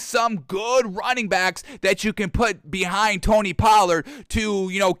should be some good running backs that you can put behind Tony Pollard to,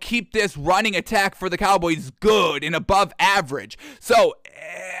 keep this running attack for the Cowboys good and above average. So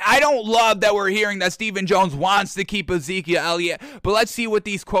I don't love that we're hearing that Stephen Jones wants to keep Ezekiel Elliott, but let's see what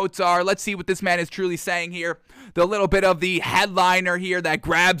these quotes are. Let's see what this man is truly saying here. The little bit of the headliner here that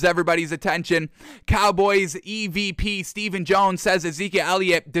grabs everybody's attention. Cowboys EVP Stephen Jones says Ezekiel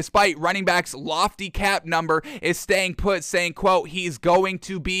Elliott, despite running back's lofty cap number, is staying put, saying, quote, he's going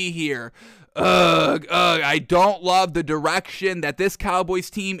to be here. I don't love the direction that this Cowboys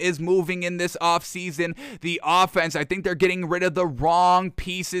team is moving in this offseason. The offense, I think they're getting rid of the wrong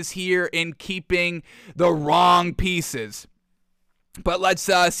pieces here and keeping the wrong pieces. But let's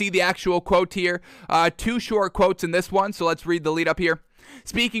see the actual quote here. 2 short quotes in this one, so let's read the lead up here.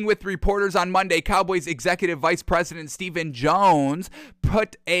 Speaking with reporters on Monday, Cowboys Executive Vice President Stephen Jones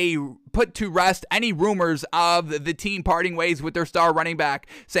put to rest any rumors of the team parting ways with their star running back,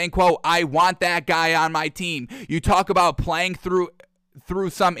 saying, quote, I want that guy on my team. You talk about playing through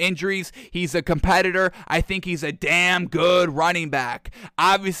some injuries. He's a competitor. I think he's a damn good running back.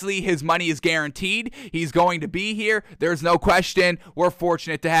 Obviously, his money is guaranteed. He's going to be here. There's no question. We're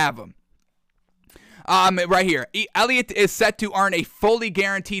fortunate to have him. Right here, Elliott is set to earn a fully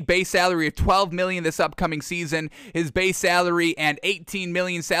guaranteed base salary of $12 million this upcoming season. His base salary and $18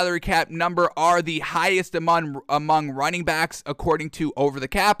 million salary cap number are the highest among running backs, according to Over the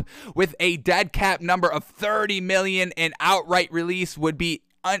Cap. With a dead cap number of $30 million, an outright release would be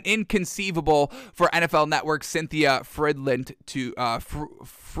inconceivable for NFL Network Cynthia Freeland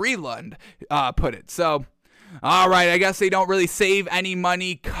put it. So, all right, I guess they don't really save any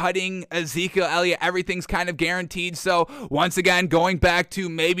money cutting Ezekiel Elliott. Everything's kind of guaranteed. So, once again, going back to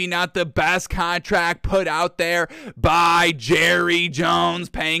maybe not the best contract put out there by Jerry Jones,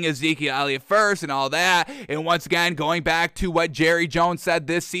 paying Ezekiel Elliott first and all that. And once again, going back to what Jerry Jones said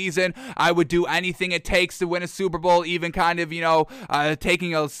this season, I would do anything it takes to win a Super Bowl, even kind of,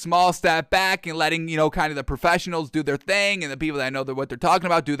 taking a small step back and letting, kind of the professionals do their thing and the people that know what they're talking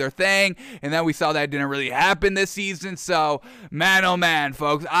about do their thing. And then we saw that didn't really happen this season. So, man, oh man,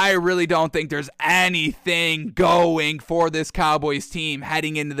 folks, I really don't think there's anything going for this Cowboys team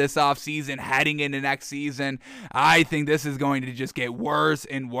heading into this offseason, heading into next season. I think this is going to just get worse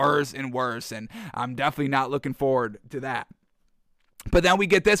and worse and worse, and I'm definitely not looking forward to that. But then we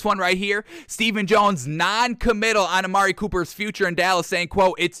get this one right here. Stephen Jones non-committal on Amari Cooper's future in Dallas, saying,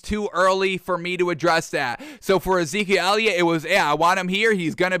 quote, "It's too early for me to address that." So for Ezekiel Elliott, it was, I want him here.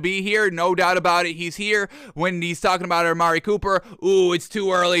 He's going to be here. No doubt about it. He's here. When he's talking about Amari Cooper, it's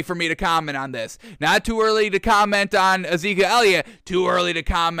too early for me to comment on this. Not too early to comment on Ezekiel Elliott. Too early to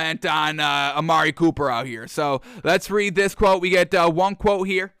comment on Amari Cooper out here. So let's read this quote. We get one quote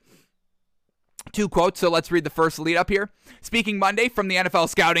here. Two quotes, so let's read the first lead up here. Speaking Monday from the NFL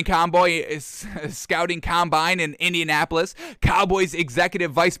Scouting Combine in Indianapolis, Cowboys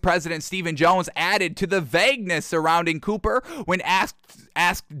Executive Vice President Stephen Jones added to the vagueness surrounding Cooper when asked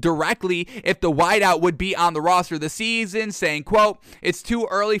directly if the wideout would be on the roster this season, saying, quote, "It's too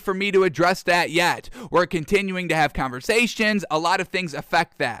early for me to address that yet. We're continuing to have conversations. A lot of things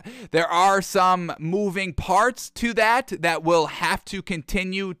affect that. There are some moving parts to that will have to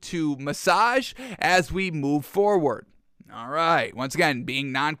continue to massage as we move forward." All right. Once again,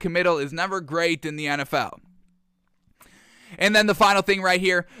 being non-committal is never great in the NFL. And then the final thing right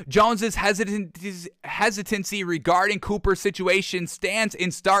here, Jones's hesitancy regarding Cooper's situation stands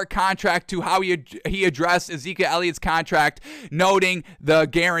in stark contrast to how he addressed Ezekiel Elliott's contract, noting the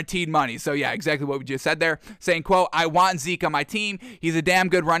guaranteed money. So yeah, exactly what we just said there, saying, quote, "I want Zeke on my team. He's a damn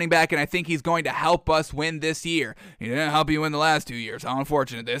good running back, and I think he's going to help us win this year. He didn't help you win the last 2 years. How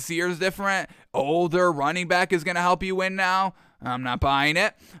unfortunate. This year's different. Older running back is going to help you win now. I'm not buying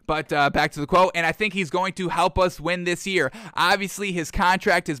it. But back to the quote, and I think he's going to help us win this year. Obviously, his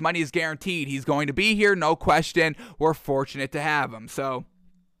contract, his money is guaranteed. He's going to be here, no question. We're fortunate to have him." So,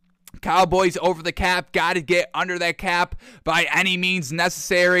 Cowboys over the cap, got to get under that cap by any means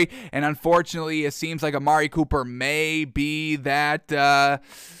necessary. And unfortunately, it seems like Amari Cooper may be that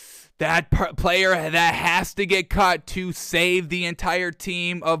player that has to get cut to save the entire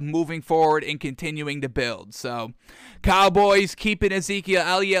team of moving forward and continuing to build. So, Cowboys keeping Ezekiel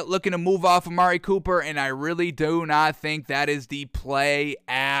Elliott, looking to move off Amari Cooper, and I really do not think that is the play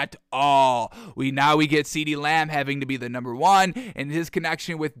at all. We get CeeDee Lamb having to be the number one, and his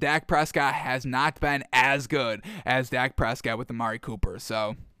connection with Dak Prescott has not been as good as Dak Prescott with Amari Cooper.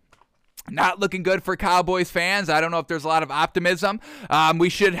 So, not looking good for Cowboys fans. I don't know if there's a lot of optimism. We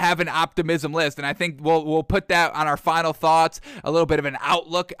should have an optimism list, and I think we'll put that on our final thoughts, a little bit of an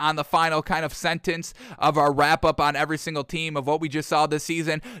outlook on the final kind of sentence of our wrap-up on every single team of what we just saw this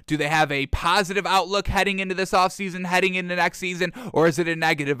season. Do they have a positive outlook heading into this offseason, heading into next season, or is it a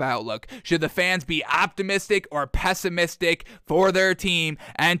negative outlook? Should the fans be optimistic or pessimistic for their team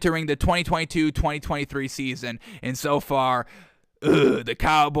entering the 2022-2023 season? And so far, the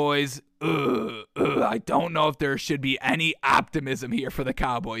Cowboys, I don't know if there should be any optimism here for the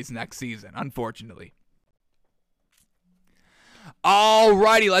Cowboys next season, unfortunately.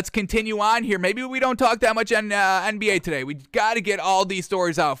 Alrighty, let's continue on here. Maybe we don't talk that much on NBA today. We got to get all these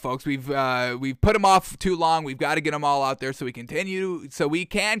stories out, folks. We've put them off too long. We've got to get them all out there so we can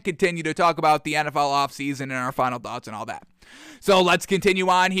continue to talk about the NFL offseason and our final thoughts and all that. So let's continue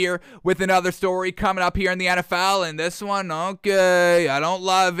on here with another story coming up here in the NFL. And this one, okay, I don't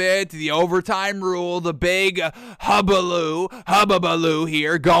love it. The overtime rule, the big hubbubaloo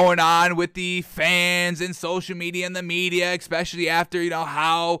here going on with the fans and social media and the media, especially after,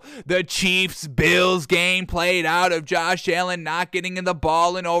 how the Chiefs-Bills game played out of Josh Allen not getting in the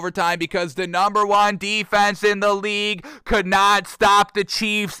ball in overtime because the number one defense in the league could not stop the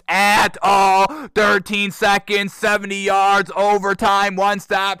Chiefs at all. 13 seconds, 70 yards. yards, overtime, one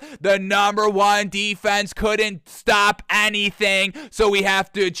stop. The number one defense couldn't stop anything, so we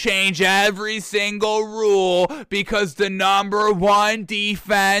have to change every single rule because the number one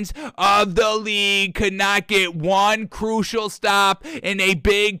defense of the league could not get one crucial stop in a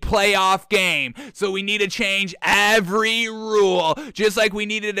big playoff game. So we need to change every rule, just like we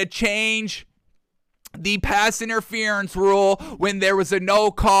needed to change the pass interference rule when there was a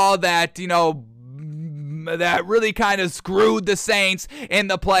no call that, that really kind of screwed the Saints in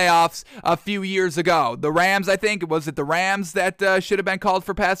the playoffs a few years ago. The Rams, I think, was it the Rams that should have been called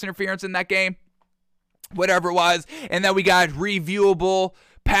for pass interference in that game? Whatever it was. And then we got reviewable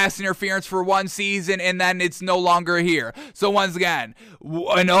pass interference for one season, and then it's no longer here. So once again,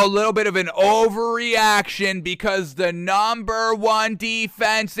 a little bit of an overreaction because the number one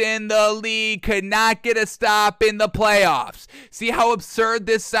defense in the league could not get a stop in the playoffs. See how absurd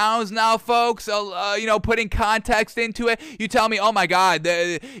this sounds now, folks? Putting context into it. You tell me, oh my God,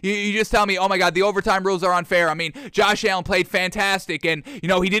 you just tell me, oh my God, the overtime rules are unfair. I mean, Josh Allen played fantastic, and he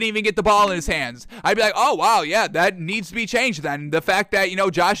didn't even get the ball in his hands. I'd be like, oh wow, yeah, that needs to be changed then. The fact that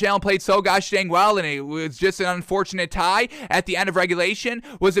Josh Allen played so gosh dang well, and it was just an unfortunate tie at the end of regulation.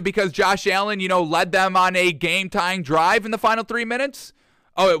 Was it because Josh Allen, led them on a game-tying drive in the final 3 minutes?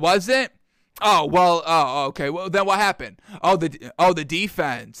 Oh, it wasn't? Oh, well, okay. Well, then what happened? The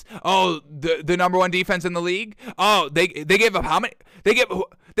defense. Oh, the number one defense in the league? Oh, they gave up how many? They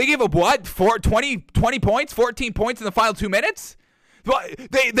gave up what? 20 points? 14 points in the final 2 minutes?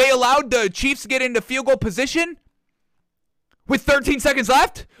 They allowed the Chiefs to get into field goal position with 13 seconds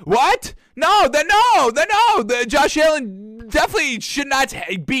left? What? No. The Josh Allen definitely should not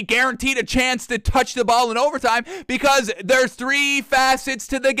be guaranteed a chance to touch the ball in overtime because there's 3 facets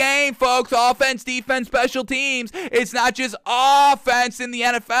to the game, folks. Offense, defense, special teams. It's not just offense in the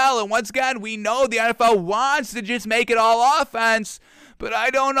NFL. And once again, we know the NFL wants to just make it all offense, but I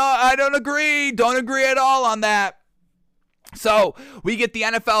don't know. I don't agree. Don't agree at all on that. So we get the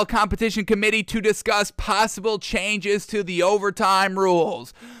NFL Competition Committee to discuss possible changes to the overtime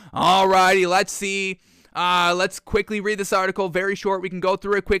rules. Alrighty, let's see. Let's quickly read this article. Very short. We can go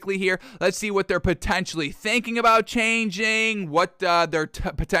through it quickly here. Let's see what they're potentially thinking about changing, what they're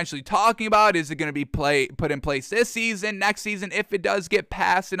potentially talking about. Is it going to be put in place this season, next season, if it does get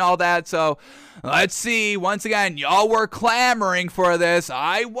passed and all that? So let's see. Once again, y'all were clamoring for this.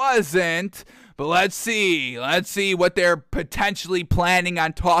 I wasn't. But let's see what they're potentially planning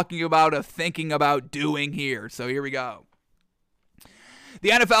on talking about or thinking about doing here. So here we go. The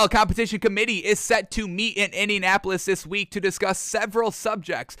NFL Competition Committee is set to meet in Indianapolis this week to discuss several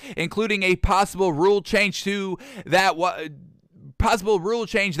subjects, including a possible rule change that was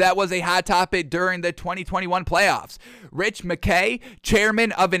a hot topic during the 2021 playoffs. Rich McKay,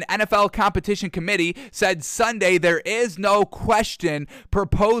 chairman of an NFL Competition Committee, said Sunday there is no question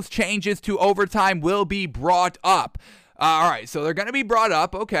proposed changes to overtime will be brought up. All right, so they're going to be brought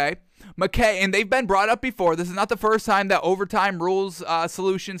up, okay. McKay, and they've been brought up before. This is not the first time that overtime rules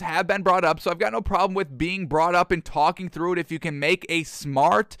solutions have been brought up, so I've got no problem with being brought up and talking through it. If you can make a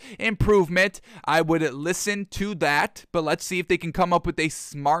smart improvement, I would listen to that, but let's see if they can come up with a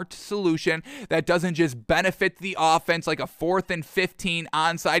smart solution that doesn't just benefit the offense like a 4th and 15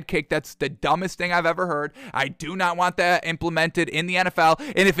 onside kick. That's the dumbest thing I've ever heard. I do not want that implemented in the NFL,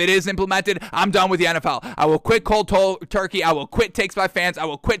 and if it is implemented, I'm done with the NFL. I will quit cold turkey. I will quit Takes by Fans. I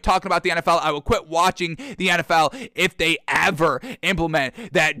will quit talking about the NFL. I will quit watching the NFL if they ever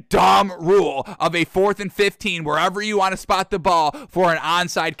implement that dumb rule of a 4th and 15 wherever you want to spot the ball for an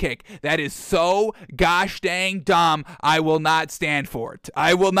onside kick. That is so gosh dang dumb. I will not stand for it.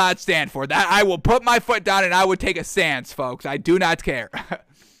 I will not stand for that. I will put my foot down and I would take a stance, folks. I do not care.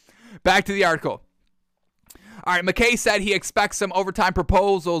 Back to the article. All right, McKay said he expects some overtime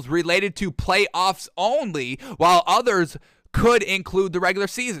proposals related to playoffs only, while others could include the regular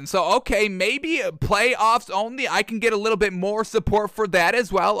season. So, okay, maybe playoffs only. I can get a little bit more support for that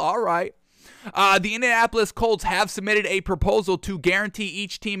as well. All right. The Indianapolis Colts have submitted a proposal to guarantee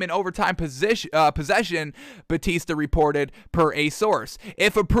each team an overtime possession, Batista reported per a source.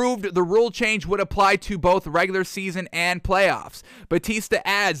 If approved, the rule change would apply to both regular season and playoffs. Batista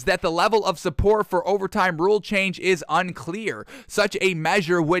adds that the level of support for overtime rule change is unclear. Such a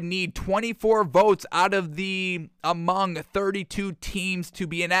measure would need 24 votes among 32 teams to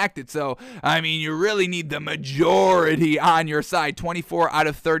be enacted. So, I mean, you really need the majority on your side, 24 out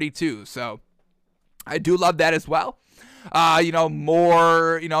of 32. So, I do love that as well.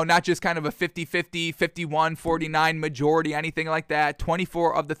 More, not just kind of a 50-50, 51-49 majority, anything like that.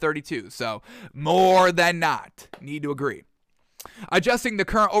 24 of the 32. So more than not. Need to agree. Adjusting the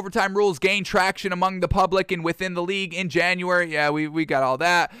current overtime rules gained traction among the public and within the league in January. Yeah, we got all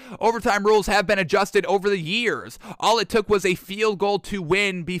that. Overtime rules have been adjusted over the years. All it took was a field goal to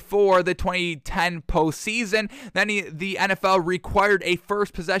win before the 2010 postseason. Then the NFL required a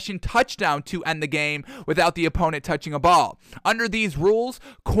first possession touchdown to end the game without the opponent touching a ball. Under these rules,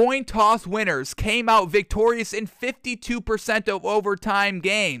 coin toss winners came out victorious in 52% of overtime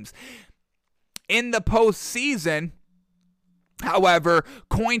games. In the postseason, however,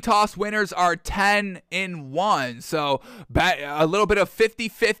 coin toss winners are 10-1. So a little bit of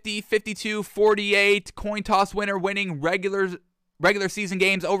 50-50, 52-48 coin toss winner winning regular season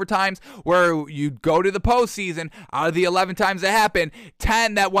games, overtimes, where you go to the postseason. Out of the 11 times that happened,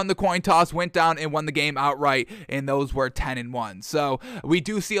 10 that won the coin toss went down and won the game outright, and those were 10-1. So we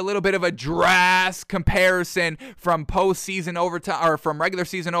do see a little bit of a drastic comparison from postseason overtime, or from regular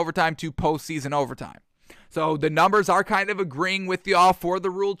season overtime to postseason overtime. So the numbers are kind of agreeing with y'all for the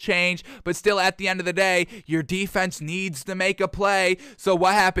rule change, but still at the end of the day, your defense needs to make a play. So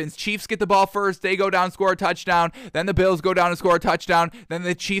what happens? Chiefs get the ball first, they go down, score a touchdown, then the Bills go down and score a touchdown, then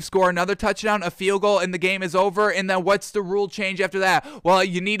the Chiefs score another touchdown, a field goal, and the game is over. And then what's the rule change after that? Well,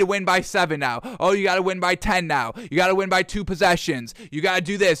 you need to win by 7 now. Oh, you got to win by 10 now. You got to win by 2 possessions. You got to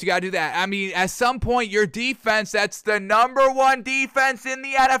do this. You got to do that. I mean, at some point, your defense, that's the number 1 defense in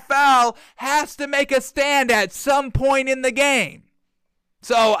the NFL, has to make a stand at some point in the game.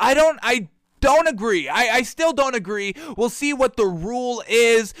 So I don't agree. I still don't agree. We'll see what the rule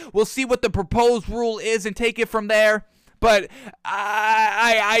is. We'll see what the proposed rule is and take it from there. But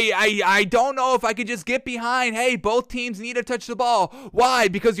I don't know if I could just get behind, hey, both teams need to touch the ball. Why?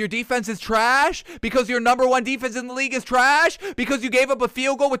 Because your defense is trash? Because your number 1 defense in the league is trash? Because you gave up a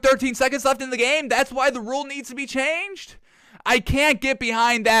field goal with 13 seconds left in the game? That's why the rule needs to be changed? I can't get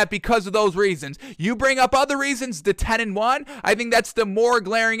behind that because of those reasons. You bring up other reasons, the 10-1. I think that's the more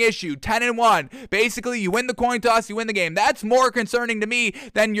glaring issue. 10-1. Basically, you win the coin toss, you win the game. That's more concerning to me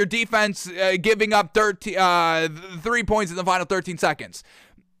than your defense giving up 3 points in the final 13 seconds.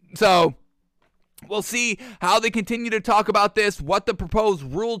 So we'll see how they continue to talk about this, what the proposed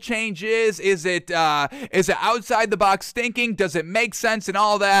rule change is. Is it outside the box thinking? Does it make sense and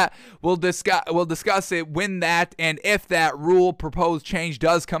all that? We'll discuss it when that and if that rule proposed change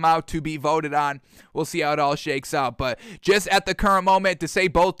does come out to be voted on. We'll see how it all shakes out. But just at the current moment, to say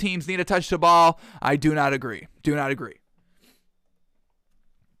both teams need to touch the ball, I do not agree. Do not agree.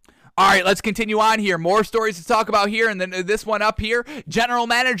 All right, let's continue on here. More stories to talk about here, and then this one up here. General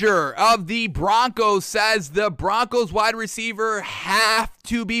manager of the Broncos says the Broncos wide receiver have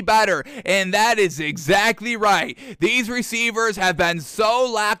to be better, and that is exactly right. These receivers have been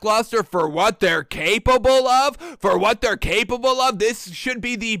so lackluster for what they're capable of. This should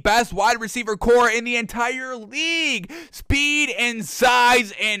be the best wide receiver core in the entire league. Speed and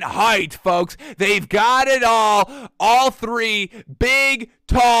size and height, folks. They've got it all. All 3, big,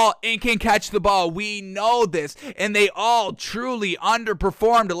 tall, and can catch the ball. We know this, and they all truly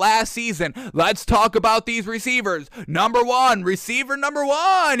underperformed last season. Let's talk about these receivers. Receiver number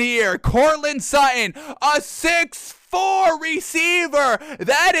 1 here, Courtland Sutton, a 6'4" receiver.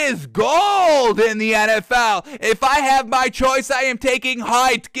 That is gold in the NFL. If I have my choice, I am taking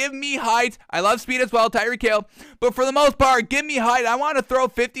height. Give me height. I love speed as well, Tyreek Hill. But for the most part, give me height. I want to throw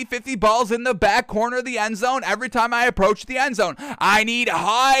 50-50 balls in the back corner of the end zone every time I approach the end zone. I need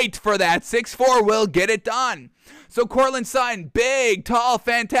height for that. 6'4" will get it done. So Courtland Sutton, big, tall,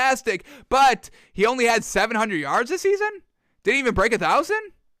 fantastic. But he only had 700 yards this season? Didn't even break 1,000?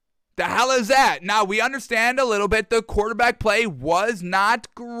 The hell is that? Now, we understand a little bit the quarterback play was not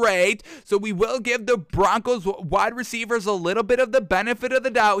great, so we will give the Broncos wide receivers a little bit of the benefit of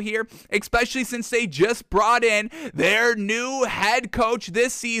the doubt here, especially since they just brought in their new head coach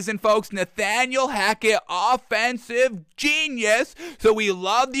this season, folks, Nathaniel Hackett, offensive genius. So we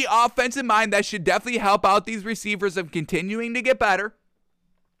love the offensive mind. That should definitely help out these receivers of continuing to get better.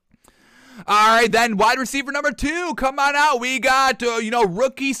 All right, then wide receiver number 2, come on out. We got,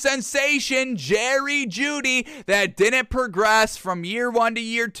 rookie sensation Jerry Jeudy that didn't progress from year 1 to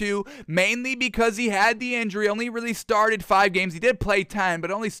year 2, mainly because he had the injury. Only really started 5 games. He did play 10,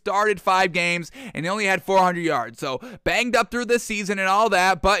 but only started 5 games, and he only had 400 yards. So banged up through this season and all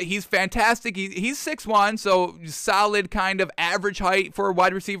that, but he's fantastic. He's 6'1", so solid kind of average height for a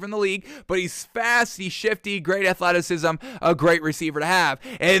wide receiver in the league, but he's fast, he's shifty, great athleticism, a great receiver to have.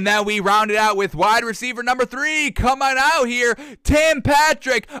 And then we rounded out with wide receiver number 3. Come on out here, Tim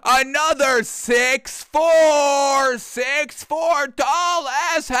Patrick, another 6'4", tall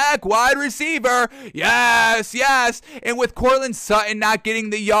as heck wide receiver. Yes. And with Courtland Sutton not getting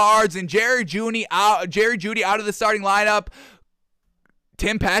the yards and Jerry Jeudy out of the starting lineup,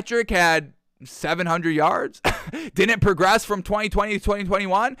 Tim Patrick had 700 yards. Didn't progress from 2020 to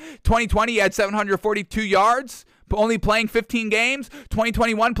 2021. 2020 he had 742 yards, only playing 15 games.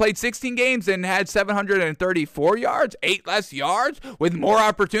 2021 played 16 games and had 734 yards, 8 less yards with more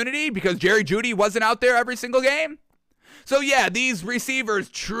opportunity because Jerry Jeudy wasn't out there every single game. So yeah, these receivers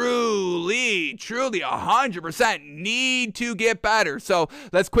truly 100% need to get better. So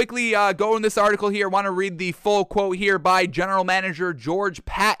let's quickly go in this article here. I want to read the full quote here by General Manager George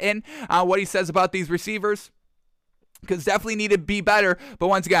Paton, what he says about these receivers. Because definitely need to be better. But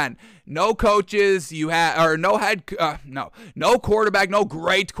once again, no coaches, no quarterback, no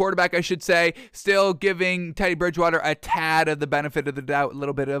great quarterback, I should say. Still giving Teddy Bridgewater a tad of the benefit of the doubt, a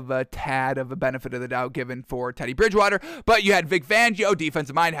little bit of a tad of a benefit of the doubt given for Teddy Bridgewater. But you had Vic Fangio,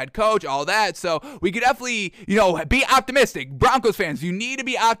 defensive mind head coach, all that. So we could definitely, be optimistic. Broncos fans, you need to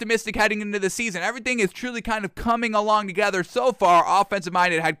be optimistic heading into the season. Everything is truly kind of coming along together so far. Offensive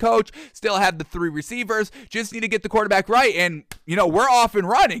minded head coach, still have the 3 receivers. Just need to get the quarterback right, and we're off and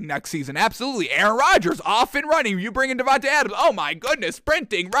running next season. Absolutely. Aaron Rodgers off and running. You bring in Devontae Adams, oh my goodness,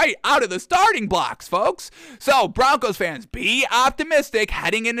 sprinting right out of the starting blocks, folks. So Broncos fans, be optimistic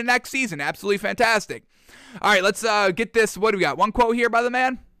heading into next season. Absolutely fantastic. All right, let's get this. What do we got? One quote here by the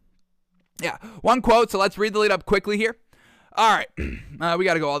man. Yeah, one quote. So let's read the lead up quickly here. All right, we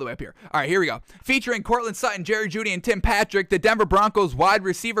got to go all the way up here. All right, here we go. Featuring Courtland Sutton, Jerry Jeudy, and Tim Patrick, the Denver Broncos wide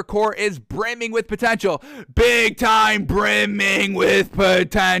receiver core is brimming with potential. Big time brimming with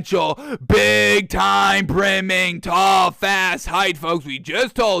potential. Big time brimming. Tall, fast, height, folks. We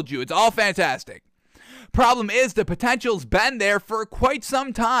just told you. It's all fantastic. Problem is, the potential's been there for quite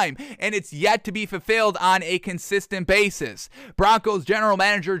some time, and it's yet to be fulfilled on a consistent basis. Broncos general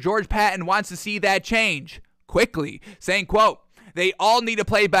manager George Paton wants to see that change quickly, saying, quote, they all need to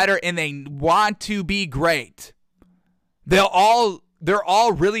play better and they want to be great. They're all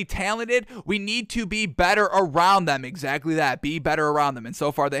really talented. We need to be better around them. Exactly that. Be better around them. And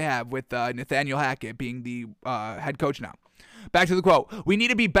so far they have, with Nathaniel Hackett being the head coach now. Back to the quote. We need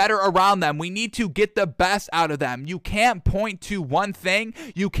to be better around them. We need to get the best out of them. You can't point to one thing.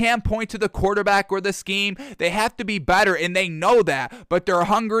 You can't point to the quarterback or the scheme. They have to be better, and they know that, but they're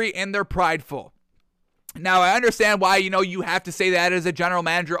hungry and they're prideful. Now, I understand why, you have to say that as a general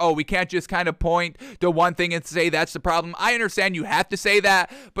manager. Oh, we can't just kind of point to one thing and say that's the problem. I understand you have to say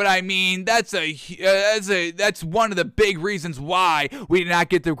that, but I mean, that's one of the big reasons why we did not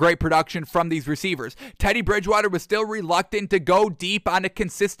get the great production from these receivers. Teddy Bridgewater was still reluctant to go deep on a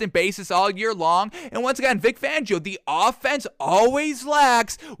consistent basis all year long. And once again, Vic Fangio, the offense always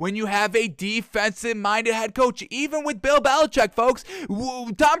lacks when you have a defensive-minded head coach. Even with Bill Belichick, folks,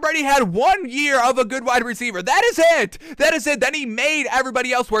 Tom Brady had 1 year of a good wide receiver. That is it. Then he made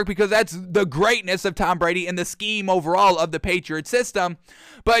everybody else work because that's the greatness of Tom Brady and the scheme overall of the Patriot system.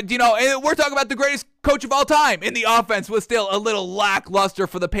 But, we're talking about the greatest coach of all time, and the offense was still a little lackluster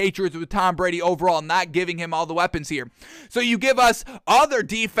for the Patriots with Tom Brady overall, not giving him all the weapons here. So you give us other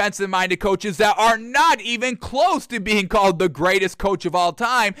defensive-minded coaches that are not even close to being called the greatest coach of all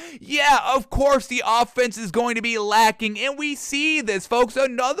time. Yeah, of course the offense is going to be lacking, and we see this, folks.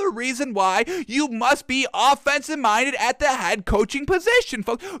 Another reason why you must be offensive-minded at the head coaching position,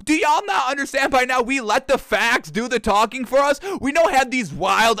 folks. Do y'all not understand by now we let the facts do the talking for us? We don't have these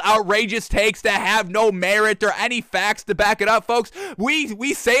wild, outrageous takes that have no merit or any facts to back it up, folks.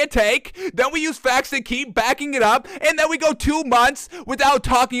 We say a take, then we use facts to keep backing it up, and then we go 2 months without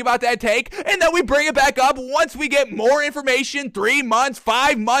talking about that take, and then we bring it back up once we get more information, 3 months,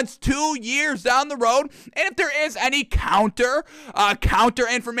 5 months, 2 years down the road. And if there is any counter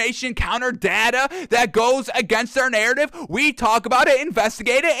information, counter data that goes against our narrative, we talk about it,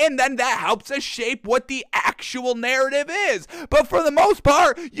 investigate it, and then that helps us shape what the actual narrative is. But for the most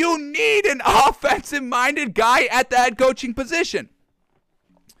part, you need an offensive-minded guy at the head coaching position.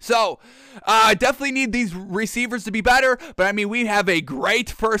 So, definitely need these receivers to be better, but I mean, we have a great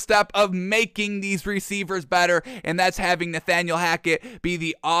first step of making these receivers better, and that's having Nathaniel Hackett be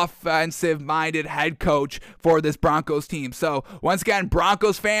the offensive-minded head coach for this Broncos team. So, once again,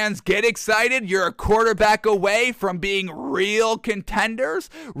 Broncos fans, get excited. You're a quarterback away from being real contenders,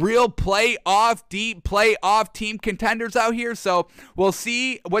 real deep playoff team contenders out here. So, we'll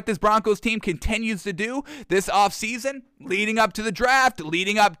see what this Broncos team continues to do this offseason, leading up to the draft,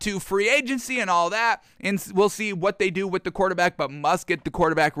 leading up to free agency and all that, and we'll see what they do with the quarterback, but must get the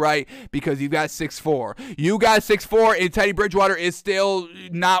quarterback right because you've got 6'4". You got 6'4", and Teddy Bridgewater is still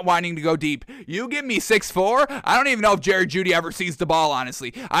not wanting to go deep. You give me 6'4", I don't even know if Jerry Jeudy ever sees the ball,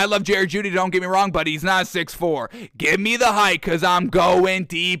 honestly. I love Jerry Jeudy, don't get me wrong, but he's not 6'4". Give me the height because I'm going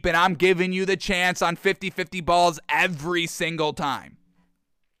deep, and I'm giving you the chance on 50-50 balls every single time.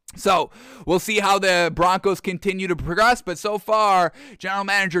 So we'll see how the Broncos continue to progress, but so far, General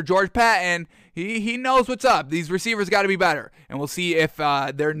Manager George Patton, he knows what's up. These receivers got to be better, and we'll see if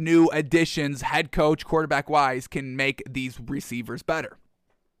their new additions, head coach, quarterback-wise, can make these receivers better.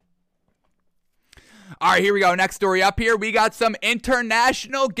 All right, here we go. Next story up here. We got some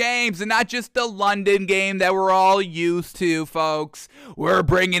international games, and not just the London game that we're all used to, folks. We're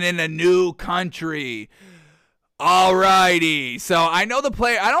bringing in a new country. Alrighty, so I know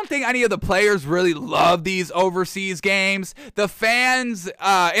I don't think any of the players really love these overseas games. The fans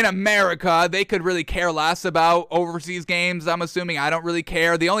in America, they could really care less about overseas games. I'm assuming I don't really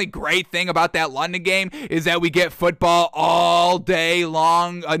care. The only great thing about that London game is that we get football all day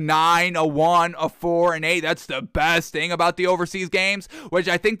long, a 9, a 1, a 4, and 8. That's the best thing about the overseas games, which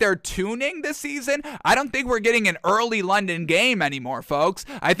I think they're tuning this season. I don't think we're getting an early London game anymore, folks.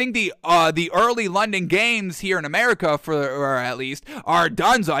 I think the early London games here in America, or at least, are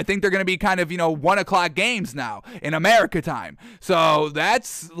done. So I think they're going to be kind of 1 o'clock games now in America time. So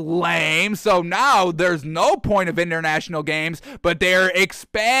that's lame. So now there's no point of international games, but they're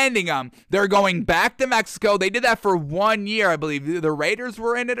expanding them. They're going back to Mexico. They did that for 1 year, I believe. The Raiders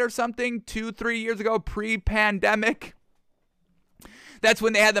were in it or something 2-3 years ago, pre-pandemic. That's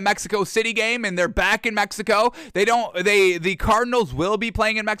when they had the Mexico City game, and they're back in Mexico. The Cardinals will be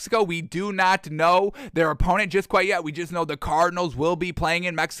playing in Mexico. We do not know their opponent just quite yet. We just know the Cardinals will be playing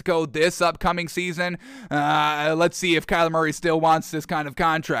in Mexico this upcoming season. Let's see if Kyler Murray still wants this kind of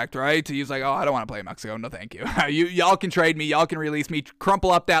contract, right? He's like, oh, I don't want to play in Mexico. No, thank you. Y'all can trade me. Y'all can release me.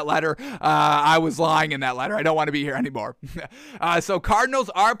 Crumple up that letter. I was lying in that letter. I don't want to be here anymore. So Cardinals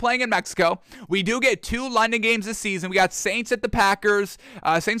are playing in Mexico. We do get 2 London games this season. We got Saints at the Packers.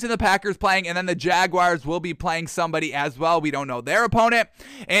 Saints and the Packers playing, and then the Jaguars will be playing somebody as well. We don't know their opponent.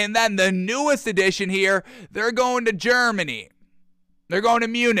 And then the newest addition here, they're going to Germany. They're going to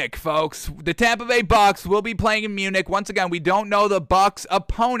Munich, folks. The Tampa Bay Bucks will be playing in Munich. Once again, we don't know the Bucks'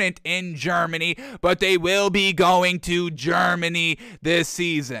 opponent in Germany, but they will be going to Germany this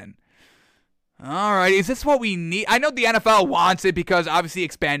season. All right, is this what we need? I know the NFL wants it because obviously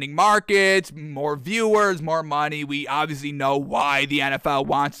expanding markets, more viewers, more money. We obviously know why the NFL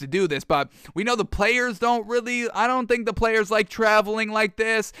wants to do this, but we know the players don't really, I don't think the players like traveling like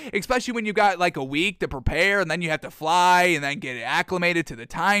this, especially when you got like a week to prepare and then you have to fly and then get acclimated to the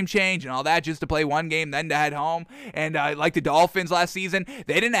time change and all that just to play one game, then to head home. And like the Dolphins last season,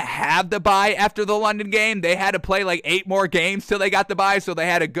 they didn't have the bye after the London game. They had to play like 8 more games till they got the bye, so they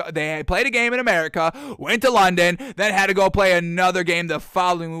had played a game in America, went to London, then had to go play another game the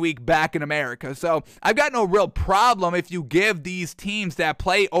following week back in America. So I've got no real problem if you give these teams that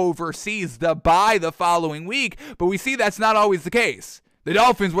play overseas the bye the following week, but we see that's not always the case. The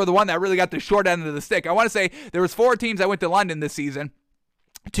Dolphins were the one that really got the short end of the stick. I want to say there was 4 teams that went to London this season.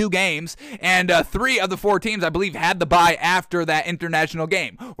 2 games, and 3 of the 4 teams, I believe, had the bye after that international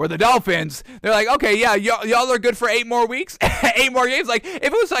game. Where the Dolphins, they're like, okay, yeah, y'all are good for 8 more weeks, 8 more games. Like, if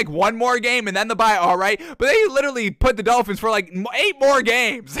it was like 1 more game and then the bye, all right. But they literally put the Dolphins for like 8 more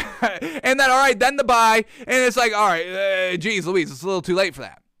games, and then all right, then the bye, and it's like, all right, geez Louise, it's a little too late for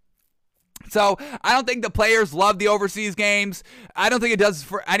that. So I don't think the players love the overseas games. I don't think it does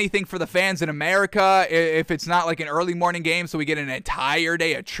for anything for the fans in America if it's not like an early morning game, so we get an entire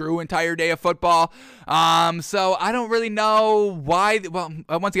day, a true entire day of football. So I don't really know why. Well,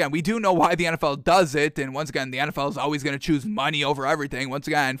 once again, we do know why the NFL does it, and once again, the NFL is always going to choose money over everything. Once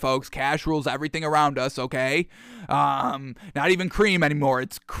again, folks, cash rules everything around us. Okay, not even cream anymore.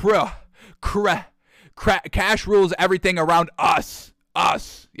 It's cash rules everything around us.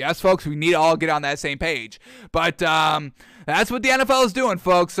 Yes, folks, we need to all get on that same page. But that's what the NFL is doing,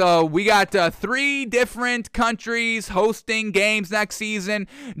 folks. So we got 3 different countries hosting games next season.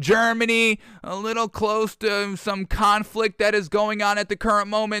 Germany, a little close to some conflict that is going on at the current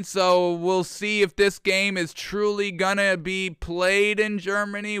moment. So we'll see if this game is truly going to be played in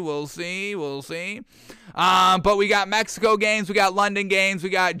Germany. We'll see. But we got Mexico games, we got London games, we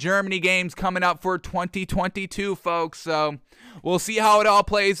got Germany games coming up for 2022, folks. So we'll see how it all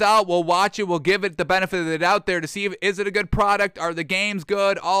plays out. We'll watch it. We'll give it the benefit of the doubt there to see is it a good product? Are the games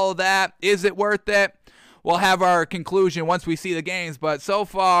good? All of that. Is it worth it? We'll have our conclusion once we see the games. But so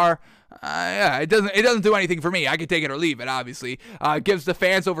far, yeah, it doesn't do anything for me. I can take it or leave it, obviously. It gives the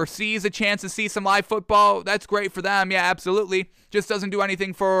fans overseas a chance to see some live football. That's great for them. Yeah, absolutely. just doesn't do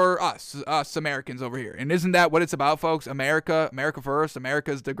anything for us Americans over here. And isn't that what it's about, folks? America first.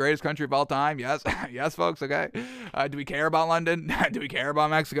 America's the greatest country of all time. Yes, yes, folks. Okay. Do we care about London? Do we care about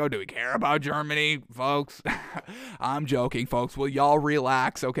Mexico? Do we care about Germany, folks? I'm joking, folks. Will y'all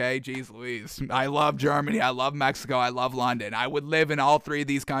relax? Okay. Jeez Louise. I love Germany. I love Mexico. I love London. I would live in all three of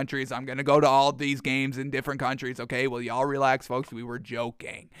these countries. I'm gonna go to all these games in different countries. Okay. Will y'all relax, folks? We were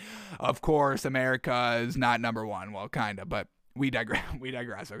joking. Of course, America is not number one. Well, kind of, but we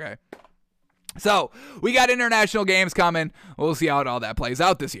digress, okay? So, we got international games coming. We'll see how all that plays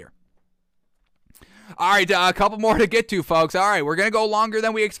out this year. All right, a couple more to get to, folks. All right, we're going to go longer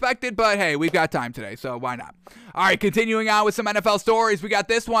than we expected, but hey, we've got time today, so why not? All right, continuing on with some NFL stories, we got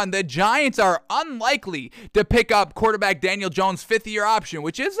this one. The Giants are unlikely to pick up quarterback Daniel Jones' fifth-year option,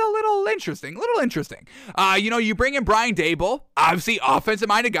 which is a little interesting. You bring in Brian Daboll, obviously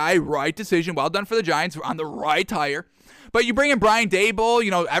offensive-minded guy, right decision, well done for the Giants, on the right tire. But you bring in Brian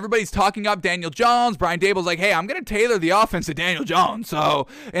Daboll, everybody's talking up Daniel Jones. Brian Daboll's like, hey, I'm going to tailor the offense to Daniel Jones. So,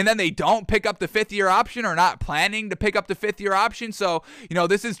 and then they don't pick up the fifth-year option or not planning to pick up the fifth-year option. So,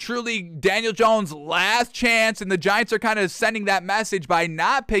 this is truly Daniel Jones' last chance, and the Giants are kind of sending that message by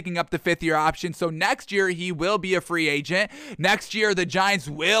not picking up the fifth-year option. So next year, he will be a free agent. Next year, the Giants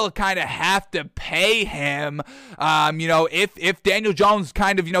will kind of have to pay him. If Daniel Jones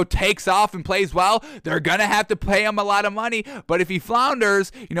kind of, takes off and plays well, they're going to have to pay him a lot of money. But if he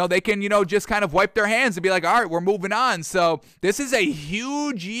flounders, they can, just kind of wipe their hands and be like, all right, we're moving on. So this is a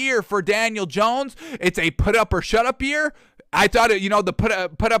huge year for Daniel Jones. It's a put up or shut up year. I thought the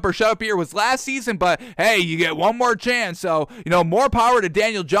put up or shut up year was last season, but hey, you get one more chance. So, more power to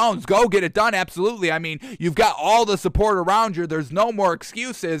Daniel Jones. Go get it done. Absolutely. I mean, you've got all the support around you. There's no more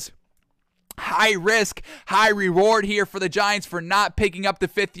excuses. High risk, high reward here for the Giants for not picking up the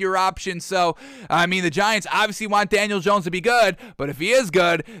fifth-year option. So, the Giants obviously want Daniel Jones to be good, but if he is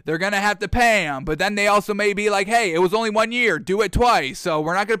good, they're going to have to pay him. But then they also may be like, hey, it was only 1 year, do it twice. So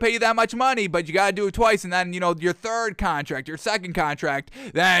we're not going to pay you that much money, but you got to do it twice. And then, your third contract, your second contract,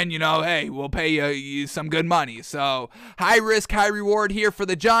 then, hey, we'll pay you some good money. So high risk, high reward here for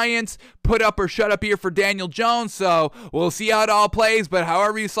the Giants. Put up or shut up here for Daniel Jones. So we'll see how it all plays, but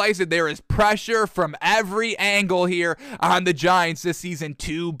however you slice it, there is pressure from every angle here on the Giants this season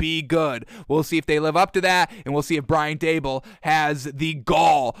to be good. We'll see if they live up to that, and we'll see if Brian Daboll has the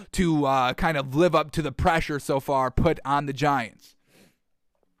gall to kind of live up to the pressure so far put on the Giants.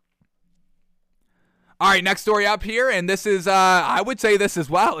 All right, next story up here, and this is, I would say this as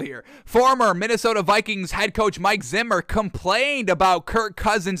well here. Former Minnesota Vikings head coach Mike Zimmer complained about Kirk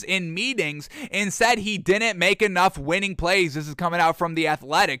Cousins in meetings and said he didn't make enough winning plays. This is coming out from The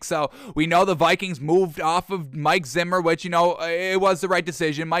Athletic. So we know the Vikings moved off of Mike Zimmer, which, it was the right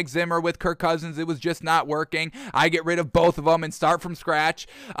decision. Mike Zimmer with Kirk Cousins, it was just not working. I get rid of both of them and start from scratch.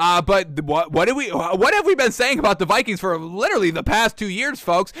 But what have we been saying about the Vikings for literally the past 2 years,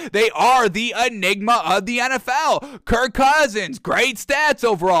 folks? They are the enigma of the NFL. Kirk Cousins, great stats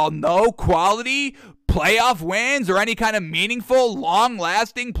overall, no quality playoff wins or any kind of meaningful,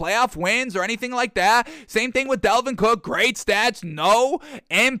 long-lasting playoff wins or anything like that. Same thing with Dalvin Cook. Great stats, no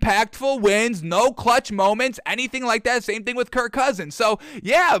impactful wins, no clutch moments, anything like that. Same thing with Kirk Cousins. So,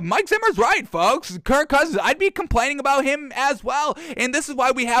 yeah, Mike Zimmer's right, folks. Kirk Cousins, I'd be complaining about him as well. And this is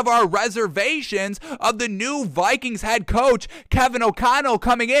why we have our reservations of the new Vikings head coach, Kevin O'Connell,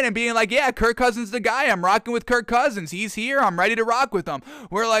 coming in and being like, yeah, Kirk Cousins the guy. I'm rocking with Kirk Cousins. He's here. I'm ready to rock with him.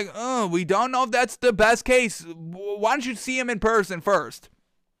 We're like, we don't know if that's the best case. Why don't you see him in person first?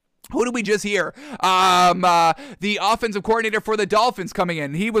 Who did we just hear? The offensive coordinator for the Dolphins coming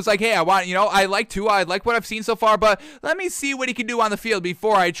in. He was like, hey, I like Tua. I like what I've seen so far, but let me see what he can do on the field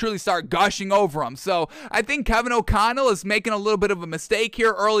before I truly start gushing over him. So I think Kevin O'Connell is making a little bit of a mistake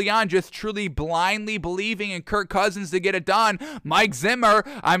here early on, just truly blindly believing in Kirk Cousins to get it done. Mike Zimmer,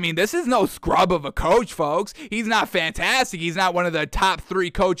 this is no scrub of a coach, folks. He's not fantastic. He's not one of the top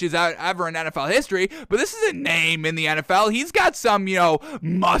 3 coaches ever in NFL history, but this is a name in the NFL. He's got some,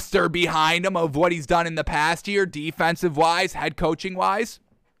 muster behind him of what he's done in the past year, defensive wise, head coaching wise.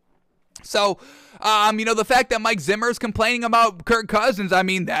 So, the fact that Mike Zimmer is complaining about Kirk Cousins,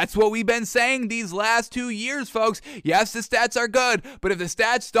 that's what we've been saying these last 2 years, folks. Yes, the stats are good, but if the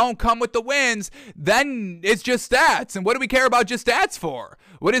stats don't come with the wins, then it's just stats. And what do we care about just stats for?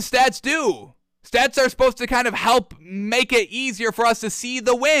 What does stats do? Stats are supposed to kind of help make it easier for us to see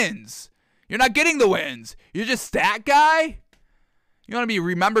the wins. You're not getting the wins. You're just stat guy? You want to be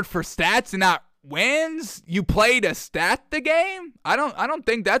remembered for stats and not wins? You play to stat the game? I don't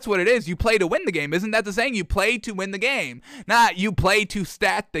think that's what it is. You play to win the game. Isn't that the saying? You play to win the game. Not you play to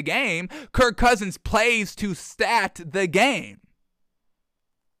stat the game. Kirk Cousins plays to stat the game.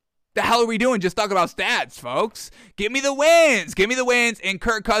 the hell are we doing just talking about stats, folks? Give me the wins. Give me the wins. And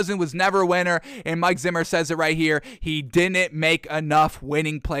Kirk Cousins was never a winner. And Mike Zimmer says it right here. He didn't make enough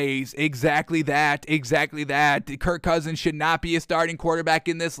winning plays. Exactly that. Exactly that. Kirk Cousins should not be a starting quarterback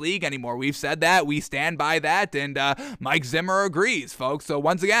in this league anymore. We've said that. We stand by that. And Mike Zimmer agrees, folks. So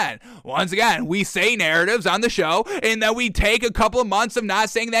once again, we say narratives on the show, and then we take a couple of months of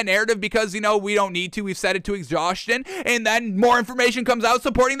not saying that narrative because, we don't need to. We've said it to exhaustion. And then more information comes out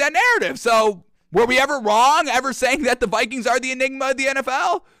supporting that narrative. So were we ever wrong ever saying that the Vikings are the enigma of the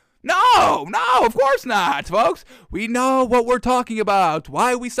NFL? No, of course not, folks. We know what we're talking about.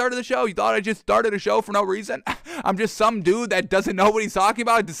 Why we started the show. You thought I just started a show for no reason? I'm just some dude that doesn't know what he's talking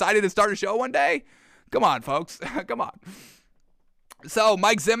about and decided to start a show one day? Come on, folks. Come on. So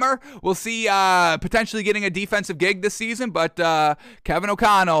Mike Zimmer, we'll see potentially getting a defensive gig this season, but Kevin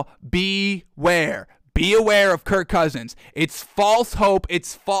O'Connell, beware. Be aware of Kirk Cousins. It's false hope.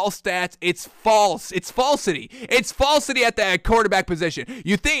 It's false stats. It's false. It's falsity. It's falsity at the quarterback position.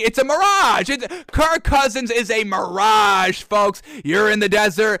 You think it's a mirage. Kirk Cousins is a mirage, folks. You're in the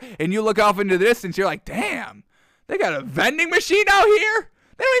desert and you look off into the distance. You're like, damn, they got a vending machine out here?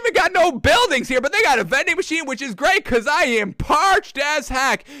 They don't even got no buildings here, but they got a vending machine, which is great because I am parched as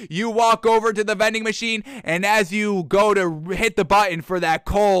heck. You walk over to the vending machine, and as you go to hit the button for that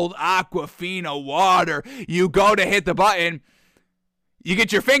cold Aquafina water, you go to hit the button, you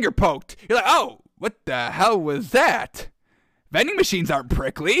get your finger poked. You're like, oh, what the hell was that? Vending machines aren't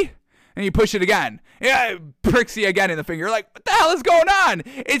prickly. And you push it again. Yeah, it pricks you again in the finger. You're like, what the hell is going on?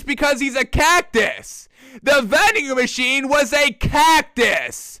 It's because he's a cactus. The vending machine was a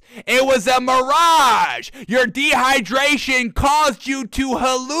cactus. It was a mirage. Your dehydration caused you to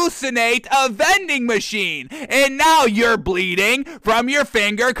hallucinate a vending machine. And now you're bleeding from your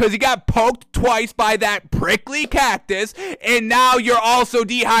finger because you got poked twice by that prickly cactus. And now you're also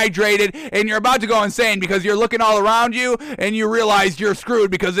dehydrated and you're about to go insane because you're looking all around you and you realize you're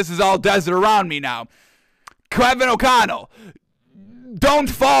screwed because this is all desert around me now. Kevin O'Connell, don't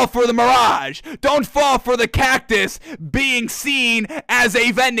fall for the mirage. Don't fall for the cactus being seen as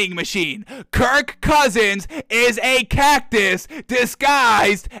a vending machine. Kirk Cousins is a cactus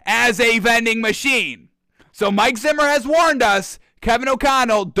disguised as a vending machine. So Mike Zimmer has warned us, Kevin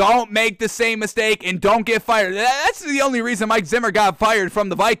O'Connell, don't make the same mistake and don't get fired. That's the only reason Mike Zimmer got fired from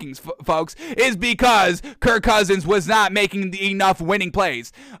the Vikings, folks, is because Kirk Cousins was not making enough winning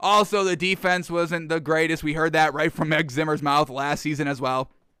plays. Also, the defense wasn't the greatest. We heard that right from Mike Zimmer's mouth last season as well.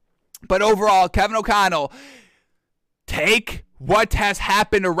 But overall, Kevin O'Connell, take what has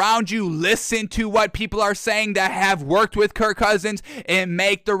happened around you, listen to what people are saying that have worked with Kirk Cousins, and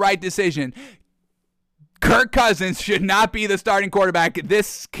make the right decision. Kirk Cousins should not be the starting quarterback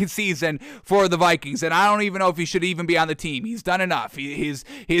this season for the Vikings, and I don't even know if he should even be on the team. He's done enough. His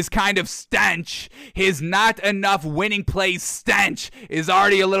kind of stench, his not enough winning plays stench is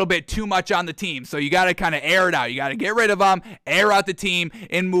already a little bit too much on the team, so you got to kind of air it out. You got to get rid of him, air out the team,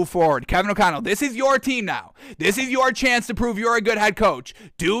 and move forward. Kevin O'Connell, this is your team now. This is your chance to prove you're a good head coach.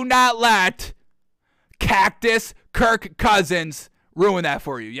 Do not let Cactus Kirk Cousins ruin that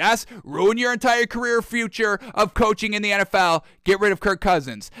for you. Yes? Ruin your entire career future of coaching in the NFL. Get rid of Kirk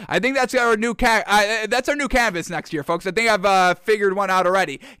Cousins. I think that's our new canvas next year, folks. I think I've figured one out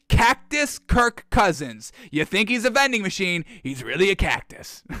already. Cactus Kirk Cousins. You think he's a vending machine. He's really a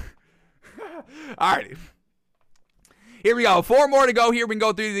cactus. All right. Here we go. 4 more to go here. We can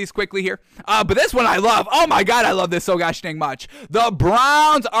go through these quickly here. But this one I love. Oh, my God, I love this so gosh dang much. The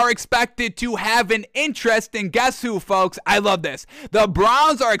Browns are expected to have an interest in, guess who, folks? I love this. The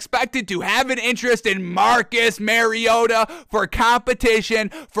Browns are expected to have an interest in Marcus Mariota for competition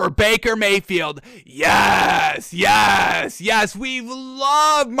for Baker Mayfield. Yes, yes, yes. We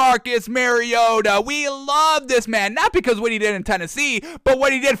love Marcus Mariota. We love this man. Not because what he did in Tennessee, but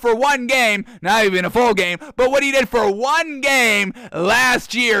what he did for one game. Not even a full game, but what he did for one game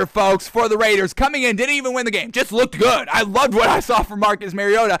last year, folks, for the Raiders. Coming in, didn't even win the game. Just looked good. I loved what I saw from Marcus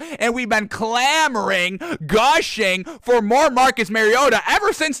Mariota, and we've been clamoring, gushing for more Marcus Mariota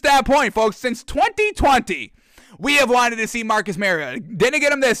ever since that point, folks, since 2020. We have wanted to see Marcus Mariota. Didn't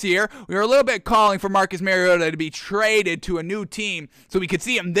get him this year. We were a little bit calling for Marcus Mariota to be traded to a new team so we could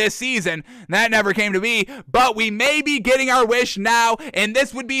see him this season. That never came to be, but we may be getting our wish now, and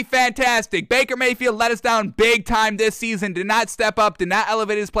this would be fantastic. Baker Mayfield let us down big time this season, did not step up, did not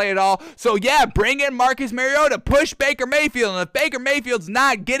elevate his play at all. So yeah, bring in Marcus Mariota, push Baker Mayfield, and if Baker Mayfield's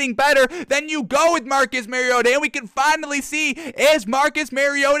not getting better, then you go with Marcus Mariota, and we can finally see, is Marcus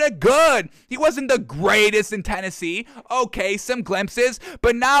Mariota good? He wasn't the greatest in Tennessee. Okay, some glimpses,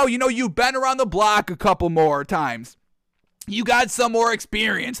 but now, you've been around the block a couple more times. You got some more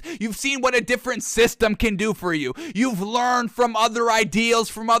experience. You've seen what a different system can do for you. You've learned from other ideals,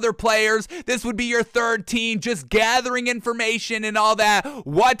 from other players. This would be your third team, just gathering information and all that.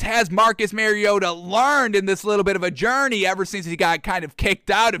 What has Marcus Mariota learned in this little bit of a journey ever since he got kind of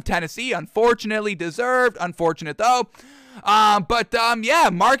kicked out of Tennessee? Unfortunately deserved. Unfortunate though. Yeah,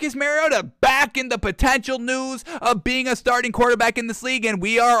 Marcus Mariota back in the potential news of being a starting quarterback in this league, and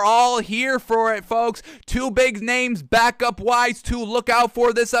we are all here for it, folks. Two big names backup-wise to look out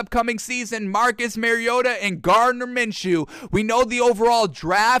for this upcoming season, Marcus Mariota and Gardner Minshew. We know the overall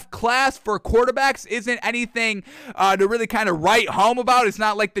draft class for quarterbacks isn't anything to really kind of write home about. It's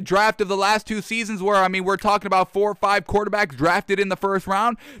not like the draft of the last 2 seasons where, I mean, we're talking about 4 or 5 quarterbacks drafted in the first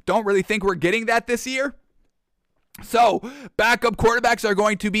round. Don't really think we're getting that this year. So, backup quarterbacks are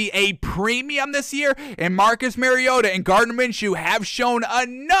going to be a premium this year, and Marcus Mariota and Gardner Minshew have shown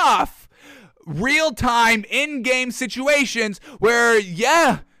enough real-time in-game situations where,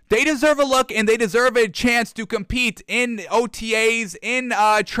 yeah, they deserve a look, and they deserve a chance to compete in OTAs, in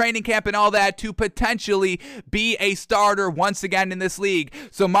training camp and all that, to potentially be a starter once again in this league.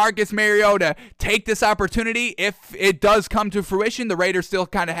 So Marcus Mariota, take this opportunity. If it does come to fruition, the Raiders still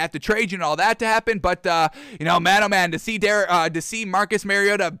kind of have to trade you and all that to happen. But, man, oh man, to see Marcus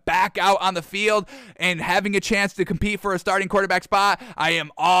Mariota back out on the field and having a chance to compete for a starting quarterback spot, I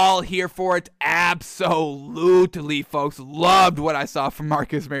am all here for it. Absolutely, folks. Loved what I saw from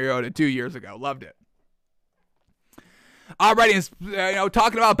Marcus Mariota 2 years ago. Loved it. Alrighty,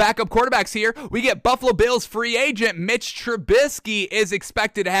 talking about backup quarterbacks here, we get Buffalo Bills free agent Mitch Trubisky is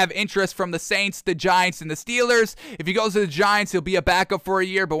expected to have interest from the Saints, the Giants, and the Steelers. If he goes to the Giants, he'll be a backup for a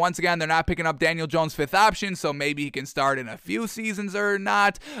year, but once again, they're not picking up Daniel Jones' 5th option, so maybe he can start in a few seasons or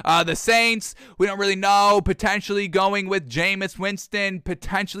not. The Saints, we don't really know, potentially going with Jameis Winston,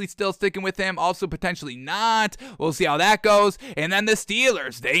 potentially still sticking with him, also potentially not. We'll see how that goes. And then the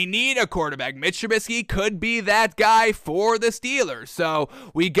Steelers, they need a quarterback. Mitch Trubisky could be that guy for the Steelers. So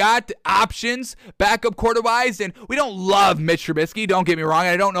we got options backup quarter-wise, and we don't love Mitch Trubisky, don't get me wrong.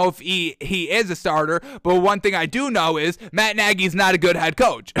 I don't know if he is a starter, but one thing I do know is Matt Nagy's not a good head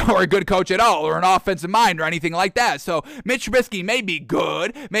coach or a good coach at all or an offensive mind or anything like that. So Mitch Trubisky may be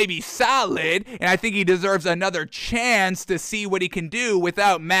good, may be solid, and I think he deserves another chance to see what he can do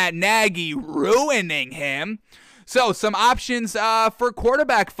without Matt Nagy ruining him. So, some options for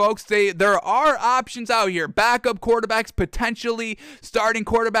quarterback, folks. There are options out here. Backup quarterbacks, potentially starting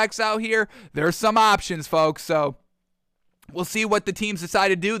quarterbacks out here. There's some options, folks. So, we'll see what the teams decide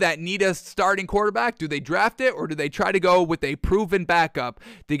to do that need a starting quarterback. Do they draft it, or do they try to go with a proven backup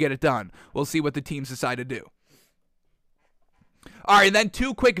to get it done? We'll see what the teams decide to do. All right, and then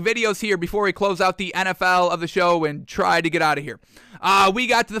 2 quick videos here before we close out the NFL of the show and try to get out of here. We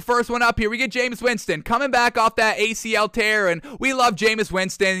got to the first one up here. We get Jameis Winston coming back off that ACL tear, and we love Jameis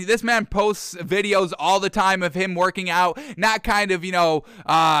Winston. This man posts videos all the time of him working out, not kind of,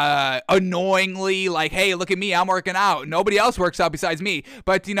 annoyingly like, hey, look at me, I'm working out. Nobody else works out besides me.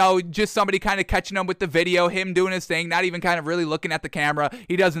 But, just somebody kind of catching him with the video, him doing his thing, not even kind of really looking at the camera.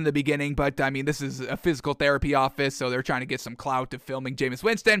 He does in the beginning, but, I mean, this is a physical therapy office, so they're trying to get some clout to filming Jameis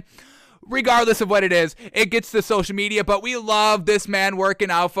Winston. Regardless of what it is, it gets to social media, but we love this man working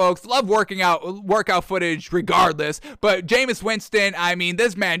out, folks. Love workout footage regardless. But Jameis Winston, I mean,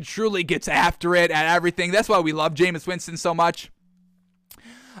 this man truly gets after it at everything. That's why we love Jameis Winston so much.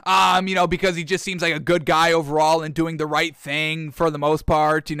 Because he just seems like a good guy overall and doing the right thing for the most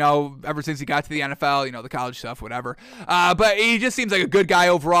part, ever since he got to the NFL, the college stuff, whatever. But he just seems like a good guy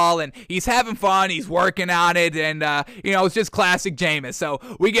overall, and he's having fun, he's working on it, and, it's just classic Jameis. So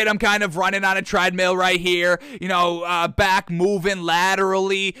we get him kind of running on a treadmill right here, back moving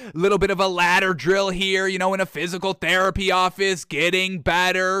laterally, a little bit of a ladder drill here, in a physical therapy office, getting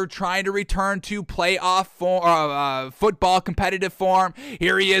better, trying to return to playoff football competitive form.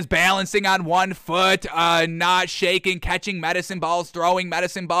 Here he is balancing on one foot, not shaking, catching medicine balls, throwing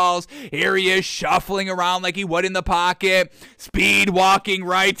medicine balls. Here he is shuffling around like he would in the pocket, speed walking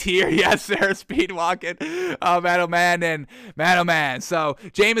right here. Yes, sir, speed walking. Oh, man, and man, oh, man. So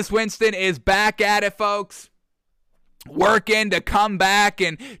Jameis Winston is back at it, folks. Working to come back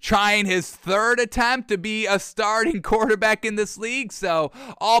and trying his 3rd attempt to be a starting quarterback in this league. So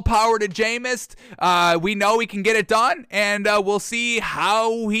all power to Jameis. We know he can get it done, and we'll see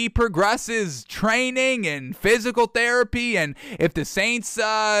how he progresses training and physical therapy, and if the Saints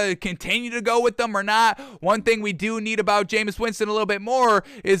continue to go with them or not. One thing we do need about Jameis Winston a little bit more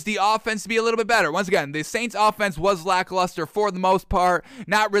is the offense to be a little bit better. Once again, the Saints offense was lackluster for the most part,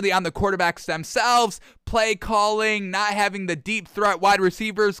 not really on the quarterbacks themselves. Play calling, not having the deep threat wide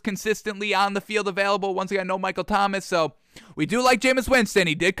receivers consistently on the field available. Once again, no Michael Thomas, so We do like Jameis Winston.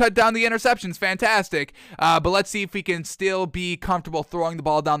 He did cut down the interceptions. Fantastic. But let's see if we can still be comfortable throwing the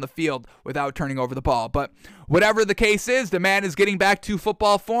ball down the field without turning over the ball. But whatever the case is, the man is getting back to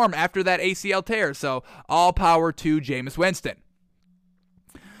football form after that ACL tear. So all power to Jameis Winston.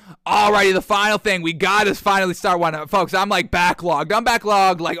 Alrighty, the final thing. We got to finally start one up. Folks, I'm backlogged. I'm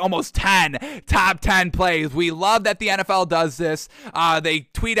backlogged like almost 10 top 10 plays. We love that the NFL does this. They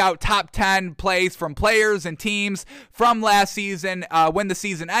tweet out top 10 plays from players and teams from last season when the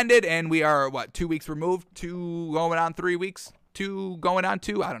season ended. And we are, 2 weeks removed? 2 going on 3 weeks? 2 going on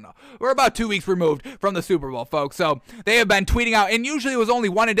 2? I don't know. We're about 2 weeks removed from the Super Bowl, folks. So they have been tweeting out, and usually it was only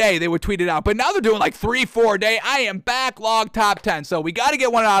 1 a day they would tweet it out, but now they're doing like 3, 4 a day. I am backlogged top 10. So we got to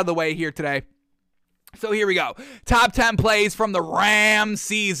get one out of the way here today. So here we go. Top 10 plays from the Rams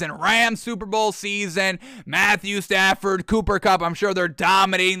season. Rams Super Bowl season. Matthew Stafford, Cooper Kupp. I'm sure they're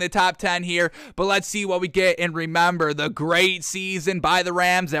dominating the top 10 here. But let's see what we get. And remember, the great season by the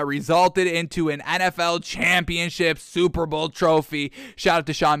Rams that resulted into an NFL championship Super Bowl trophy. Shout out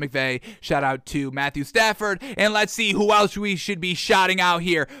to Sean McVay. Shout out to Matthew Stafford. And let's see who else we should be shouting out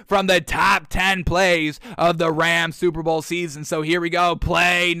here from the top 10 plays of the Rams Super Bowl season. So here we go.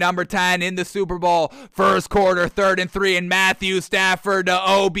 Play number 10 in the Super Bowl. First quarter, 3rd and 3, and Matthew Stafford to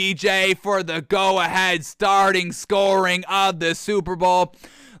OBJ for the go-ahead starting scoring of the Super Bowl.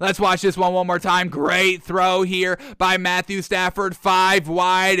 Let's watch this one more time. Great throw here by Matthew Stafford. 5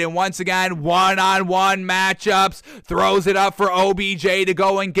 wide, and once again, one-on-one matchups. Throws it up for OBJ to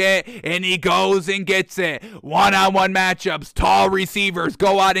go and get, and he goes and gets it. One-on-one matchups. Tall receivers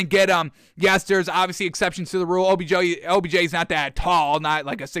go out and get them. Yes, there's obviously exceptions to the rule. OBJ's not that tall, not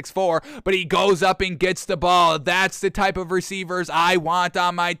like a 6'4", but he goes up and gets the ball. That's the type of receivers I want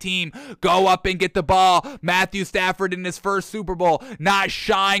on my team. Go up and get the ball. Matthew Stafford in his first Super Bowl, not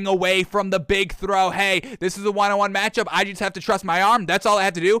shying away from the big throw. Hey, this is a one-on-one matchup. I just have to trust my arm. That's all I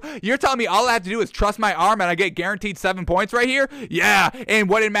have to do. You're telling me all I have to do is trust my arm and I get guaranteed 7 points right here? Yeah. And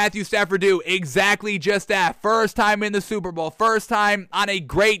what did Matthew Stafford do? Exactly just that. First time in the Super Bowl. First time on a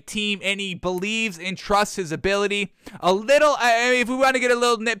great team, and he believes and trusts his ability. A little, if we want to get a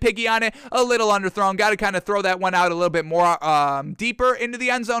little nitpicky on it, a little underthrown. Got to kind of throw that one out a little bit more deeper into the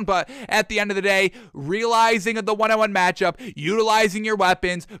end zone. But at the end of the day, realizing the one-on-one matchup, utilizing your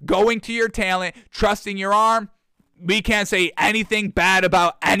weapons, going to your talent, trusting your arm, we can't say anything bad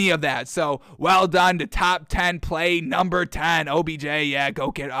about any of that. So well done to top 10 play number 10. OBJ, yeah,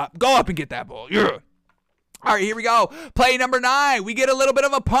 go up and get that ball. Yeah. All right, here we go. Play number 9. We get a little bit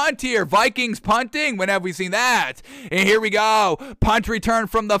of a punt here. Vikings punting. When have we seen that? And here we go. Punt return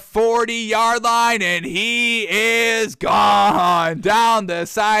from the 40-yard line, and he is gone down the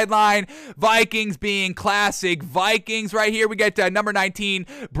sideline. Vikings being classic Vikings right here. We get number 19,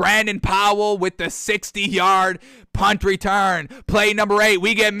 Brandon Powell with the 60-yard punt return. Play number 8,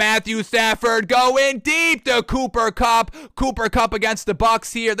 we get Matthew Stafford going deep to Cooper Kupp. Cooper Kupp against the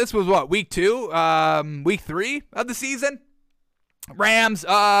Bucs here. This was what, week 2? Week 3 of the season? Rams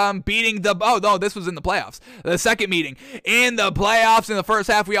beating this was in the playoffs. The second meeting in the playoffs in the first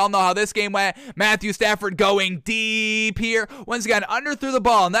half. We all know how this game went. Matthew Stafford going deep here. Once again, underthrew the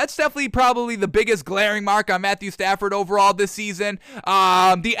ball, and that's definitely probably the biggest glaring mark on Matthew Stafford overall this season.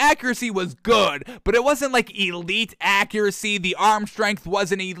 The accuracy was good, but it wasn't like elite accuracy. The arm strength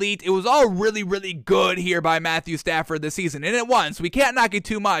wasn't elite. It was all really, really good here by Matthew Stafford this season, and it won, so we can't knock it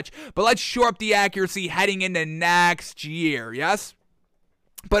too much, but let's shore up the accuracy heading into next year, yes?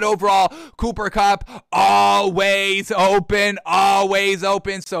 But overall, Cooper Kupp always open.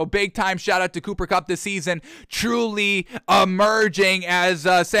 So big time shout out to Cooper Kupp this season, truly emerging as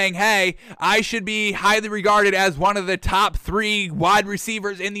saying, hey, I should be highly regarded as one of the top 3 wide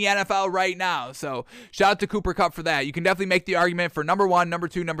receivers in the NFL right now. So shout out to Cooper Kupp for that. You can definitely make the argument for number 1, number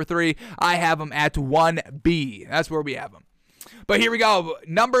 2, number 3. I have him at 1B. That's where we have him. But here we go.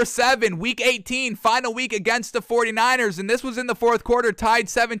 Number 7, week 18, final week against the 49ers. And this was in the fourth quarter, tied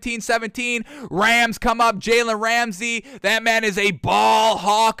 17-17. Rams come up. Jalen Ramsey, that man is a ball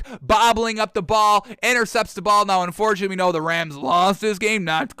hawk, bobbling up the ball, intercepts the ball. Now, unfortunately, we know the Rams lost this game.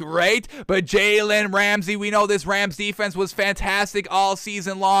 Not great. But Jalen Ramsey, we know this Rams defense was fantastic all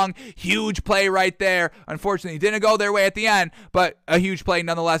season long. Huge play right there. Unfortunately, didn't go their way at the end, but a huge play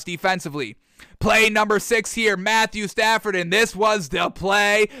nonetheless defensively. Play number 6 here, Matthew Stafford, and this was the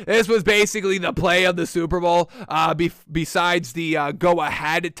play. This was basically the play of the Super Bowl, besides the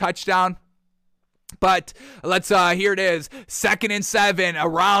go-ahead touchdown. But let's, here it is. 2nd and 7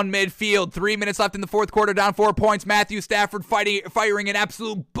 around midfield. 3 minutes left in the fourth quarter, down 4 points. Matthew Stafford firing an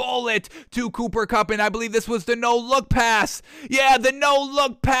absolute bullet to Cooper Kupp, and I believe this was the no-look pass. Yeah, the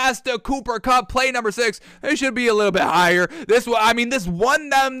no-look pass to Cooper Kupp, play number 6. It should be a little bit higher. This won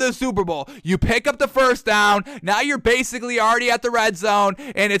them the Super Bowl. You pick up the first down. Now you're basically already at the red zone,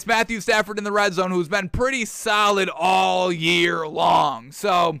 and it's Matthew Stafford in the red zone, who's been pretty solid all year long.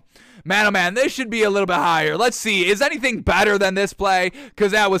 So, man, oh man, this should be a little bit higher. Let's see. Is anything better than this play?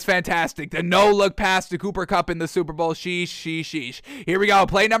 Because that was fantastic. The no-look pass to Cooper Kupp in the Super Bowl. Sheesh, sheesh, sheesh. Here we go.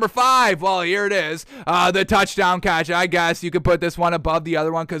 Play number 5. Well, here it is. The touchdown catch. I guess you could put this one above the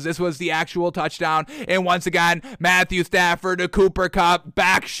other one because this was the actual touchdown. And once again, Matthew Stafford to Cooper Kupp,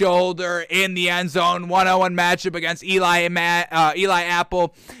 back shoulder in the end zone. 1-on-1 matchup against Eli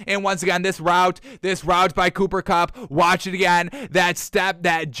Apple. And once again, this route by Cooper Kupp. Watch it again. That step,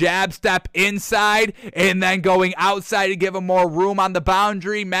 that jab step inside and then going outside to give him more room on the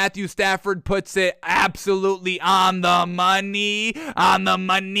boundary. Matthew Stafford puts it absolutely on the money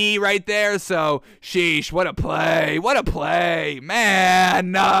right there. So, sheesh, what a play,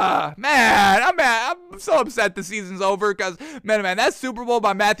 man, I'm so upset the season's over because, man, that Super Bowl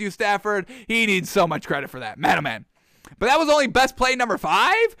by Matthew Stafford, he needs so much credit for that, man. But that was only best play number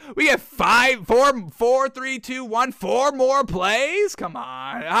 5? We get 4, 3, 2, 1, 4 more plays? Come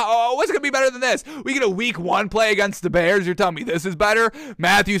on. What's going to be better than this? We get a week 1 play against the Bears. You're telling me this is better?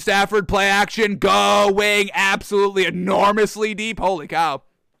 Matthew Stafford play action going absolutely enormously deep. Holy cow.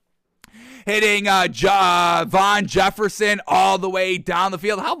 Hitting Van Jefferson all the way down the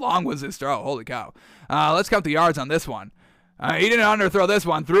field. How long was this throw? Holy cow. Let's count the yards on this one. He didn't underthrow this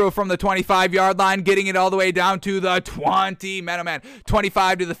one. Threw it from the 25-yard line, getting it all the way down to the 20. Man,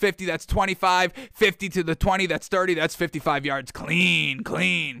 25 to the 50, that's 25. 50 to the 20, that's 30. That's 55 yards. Clean.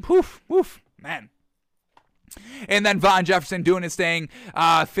 Woof, man. And then Van Jefferson doing his thing,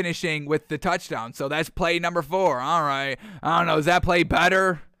 finishing with the touchdown. So that's play number 4. All right. I don't know. Is that play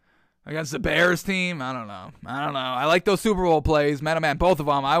better against the Bears team? I don't know. I like those Super Bowl plays. Man, both of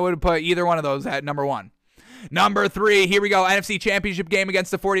them. I would put either one of those at number 1. Number 3, here we go. NFC Championship game against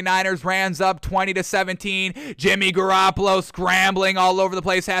the 49ers. Rams up 20-17. Jimmy Garoppolo scrambling all over the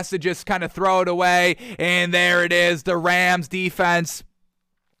place. Has to just kind of throw it away. And there it is. The Rams defense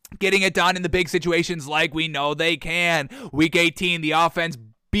getting it done in the big situations like we know they can. Week 18, the offense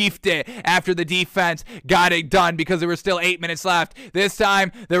beefed it after the defense got it done because there were still 8 minutes left. This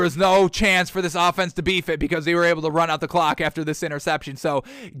time, there was no chance for this offense to beef it because they were able to run out the clock after this interception. So,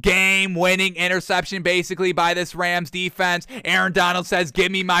 game-winning interception basically by this Rams defense. Aaron Donald says,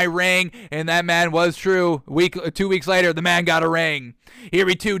 "Give me my ring," and that man was true. 2 weeks later, the man got a ring. Here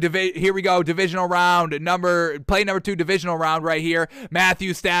we go, divisional round, play number 2 divisional round right here.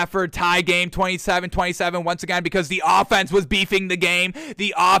 Matthew Stafford, tie game, 27-27, once again, because the offense was beefing the game.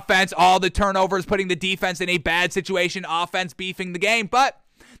 The offense, all the turnovers, putting the defense in a bad situation, offense beefing the game, but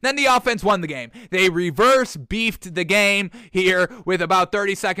then the offense won the game. They reverse beefed the game here with about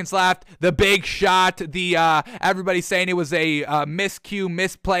 30 seconds left. The big shot, everybody's saying it was a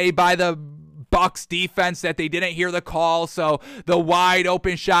misplay by the Bucs defense that they didn't hear the call. So the wide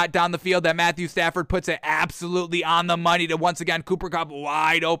open shot down the field that Matthew Stafford puts it absolutely on the money to once again Cooper Kupp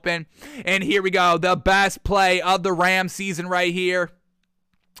wide open. And here we go, the best play of the Rams season right here.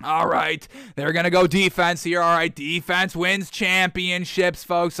 All right, they're going to go defense here. All right, defense wins championships,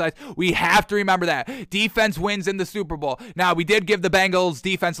 folks. We have to remember that. Defense wins in the Super Bowl. Now, we did give the Bengals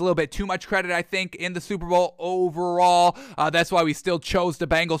defense a little bit too much credit, I think, in the Super Bowl overall. That's why we still chose the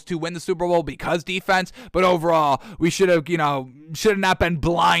Bengals to win the Super Bowl, because defense. But overall, we should have not been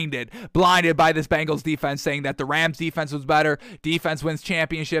blinded by this Bengals defense, saying that the Rams defense was better. Defense wins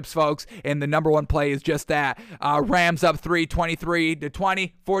championships, folks, and the number 1 play is just that. Rams up 3,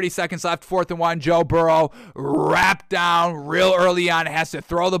 23-20. 40 seconds left, 4th and 1. Joe Burrow wrapped down real early on. Has to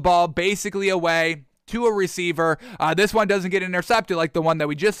throw the ball basically away to a receiver. This one doesn't get intercepted like the one that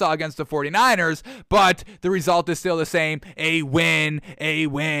we just saw against the 49ers, but the result is still the same. A win.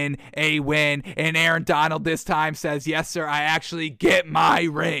 And Aaron Donald this time says, "Yes, sir, I actually get my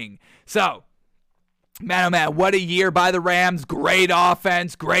ring." So, man, oh man, what a year by the Rams. Great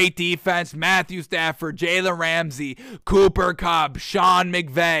offense, great defense. Matthew Stafford, Jalen Ramsey, Cooper Kupp, Sean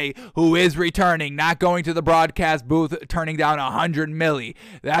McVay, who is returning, not going to the broadcast booth, turning down $100 million.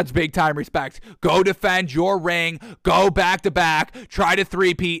 That's big time respect. Go defend your ring, go back to back, try to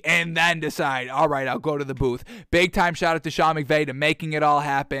three-peat, and then decide, all right, I'll go to the booth. Big time shout out to Sean McVay to making it all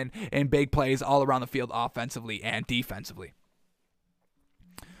happen in big plays all around the field offensively and defensively.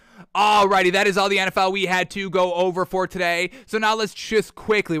 Alrighty, that is all the NFL we had to go over for today. So now let's just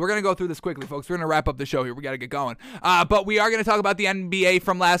quickly, we're going to go through this quickly, folks. We're going to wrap up the show here. We got to get going. But we are going to talk about the NBA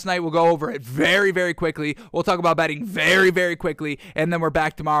from last night. We'll go over it very, very quickly. We'll talk about betting very, very quickly. And then we're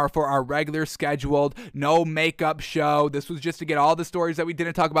back tomorrow for our regular scheduled, no makeup show. This was just to get all the stories that we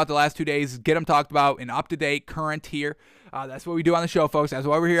didn't talk about the last 2 days, get them talked about and up to date, current here. That's what we do on the show, folks. That's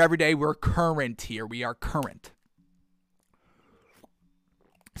why we're here every day. We're current here. We are current.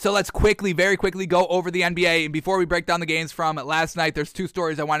 So let's very quickly go over the NBA. And before we break down the games from last night, there's two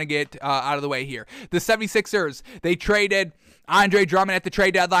stories I want to get out of the way here. The 76ers, they traded Andre Drummond at the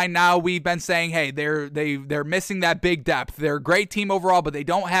trade deadline. Now we've been saying, hey, they're missing that big depth. They're a great team overall, but they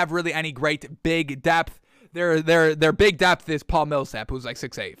don't have really any great big depth. Their big depth is Paul Millsap, who's like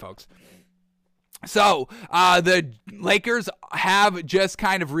 6'8", folks. So, the Lakers have just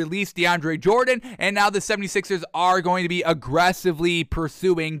kind of released DeAndre Jordan, and now the 76ers are going to be aggressively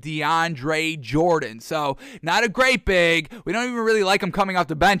pursuing DeAndre Jordan. So, not a great big. We don't even really like him coming off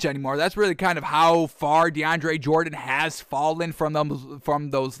the bench anymore. That's really kind of how far DeAndre Jordan has fallen from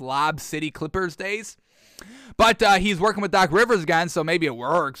those Lob City Clippers days. But he's working with Doc Rivers again, so maybe it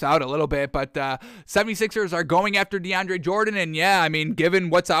works out a little bit. But 76ers are going after DeAndre Jordan, and yeah, I mean, given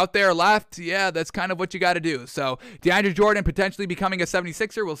what's out there left, yeah, that's kind of what you got to do. So DeAndre Jordan potentially becoming a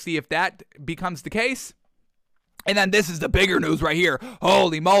 76er. We'll see if that becomes the case. And then this is the bigger news right here.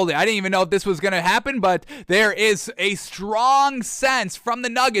 Holy moly. I didn't even know if this was going to happen, but there is a strong sense from the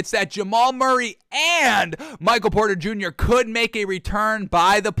Nuggets that Jamal Murray and Michael Porter Jr. could make a return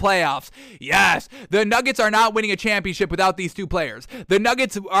by the playoffs. Yes, the Nuggets are not winning a championship without these two players. The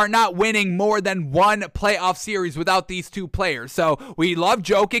Nuggets are not winning more than one playoff series without these two players. So we love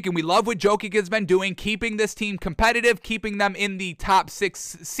Jokic, and we love what Jokic has been doing, keeping this team competitive, keeping them in the top 6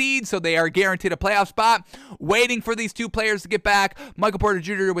 seed, so they are guaranteed a playoff spot. Waiting for these two players to get back. Michael Porter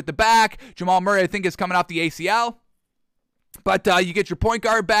Jr. with the back. Jamal Murray, I think, is coming off the ACL. But you get your point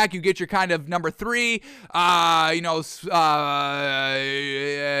guard back. You get your kind of number 3,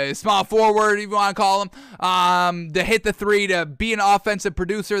 small forward, if you want to call him, to hit the 3, to be an offensive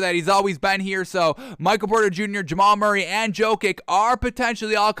producer that he's always been here. So Michael Porter Jr., Jamal Murray, and Jokic are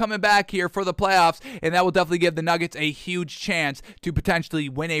potentially all coming back here for the playoffs, and that will definitely give the Nuggets a huge chance to potentially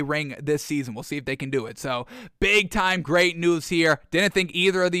win a ring this season. We'll see if they can do it. So big time, great news here. Didn't think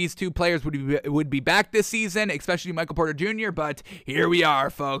either of these two players would be back this season, especially Michael Porter Jr., but here we are,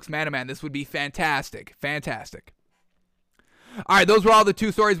 folks. Man, oh man, this would be fantastic. Fantastic. All right, those were all the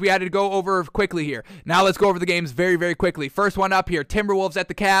two stories we had to go over quickly here. Now let's go over the games very, very quickly. First one up here, Timberwolves at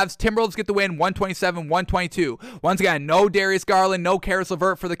the Cavs. Timberwolves get the win, 127-122. Once again, no Darius Garland, no Karis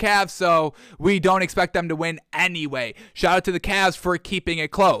LeVert for the Cavs, so we don't expect them to win anyway. Shout out to the Cavs for keeping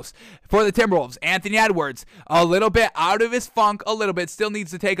it close. For the Timberwolves, Anthony Edwards, a little bit out of his funk, a little bit. Still needs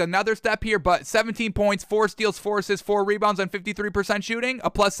to take another step here, but 17 points, 4 steals, 4 assists, 4 rebounds on 53% shooting,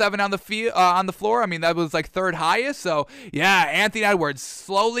 a +7 on the floor. I mean, that was like third highest, so yeah. Anthony Edwards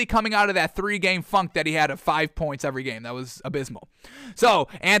slowly coming out of that 3-game funk that he had of 5 points every game. That was abysmal. So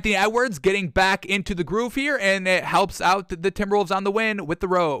Anthony Edwards getting back into the groove here, and it helps out the Timberwolves on the win on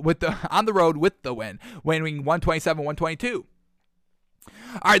the road with the win, winning 127-122.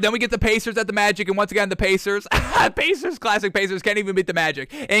 All right, then we get the Pacers at the Magic, and once again, the Pacers, classic Pacers, can't even beat the Magic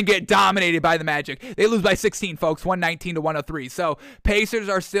and get dominated by the Magic. They lose by 16, folks, 119-103. So Pacers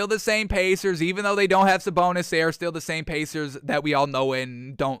are still the same Pacers, even though they don't have Sabonis. They are still the same Pacers that we all know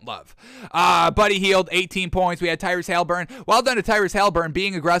and don't love. Buddy Hield, 18 points. We had Tyrese Haliburton. Well done to Tyrese Haliburton,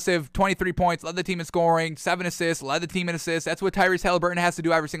 being aggressive, 23 points, led the team in scoring, 7 assists, led the team in assists. That's what Tyrese Haliburton has to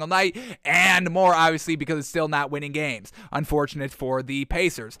do every single night, and more, obviously, because it's still not winning games. Unfortunate for the Pacers.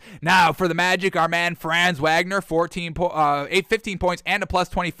 Now, for the Magic, our man Franz Wagner, 15 points and a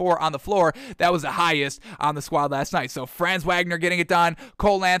 +24 on the floor. That was the highest on the squad last night. So Franz Wagner getting it done.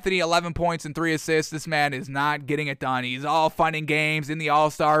 Cole Anthony, 11 points and 3 assists. This man is not getting it done. He's all fun and games in the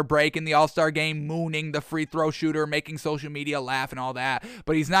All-Star break, in the All-Star game, mooning the free throw shooter, making social media laugh and all that.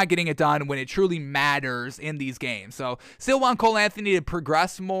 But he's not getting it done when it truly matters in these games. So still want Cole Anthony to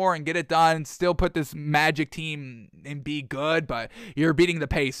progress more and get it done. Still put this Magic team and be good, but you're beating the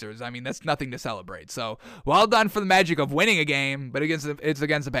Pacers. I mean, that's nothing to celebrate. So well done for the Magic of winning a game, but it's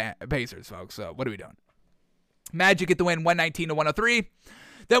against the Pacers, folks. So what are we doing? Magic get the win, 119-103.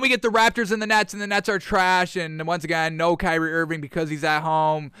 Then we get the Raptors and the Nets are trash. And once again, no Kyrie Irving because he's at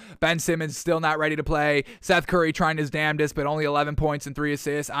home. Ben Simmons still not ready to play. Seth Curry trying his damnedest, but only 11 points and 3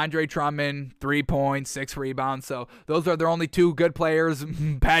 assists. Andre Drummond, 3 points, 6 rebounds. So those are their only 2 good players.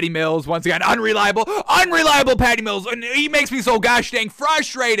 Patty Mills, once again, unreliable Patty Mills. And he makes me so gosh dang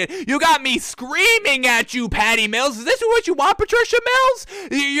frustrated. You got me screaming at you, Patty Mills. Is this what you want, Patricia Mills?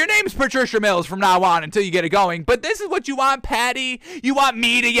 Your name's Patricia Mills from now on until you get it going. But this is what you want, Patty? You want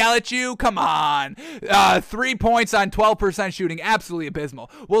me to yell at you? Come on. 3 points on 12% shooting. Absolutely abysmal.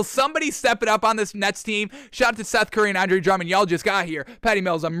 Will somebody step it up on this Nets team? Shout out to Seth Curry and Andre Drummond. Y'all just got here. Patty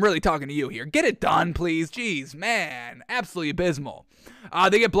Mills, I'm really talking to you here. Get it done, please. Jeez, man. Absolutely abysmal.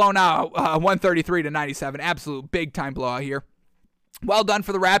 They get blown out 133-97. Absolute big-time blowout here. Well done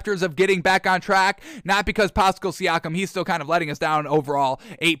for the Raptors of getting back on track. Not because Pascal Siakam, he's still kind of letting us down overall.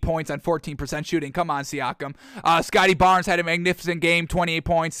 8 points on 14% shooting. Come on, Siakam. Scotty Barnes had a magnificent game. 28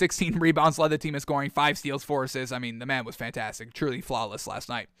 points, 16 rebounds, led the team in scoring, 5 steals, 4 assists. I mean, the man was fantastic. Truly flawless last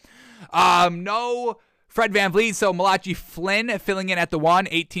night. No Fred VanVleet, so Malachi Flynn filling in at the 1.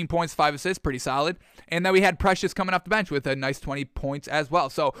 18 points, 5 assists. Pretty solid. And then we had Precious coming off the bench with a nice 20 points as well.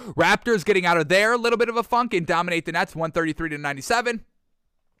 So Raptors getting out of there, a little bit of a funk, and dominate the Nets 133-97.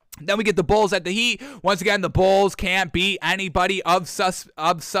 Then we get the Bulls at the Heat. Once again, the Bulls can't beat anybody of substance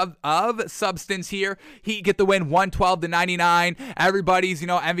here. Heat get the win 112-99. Everybody's,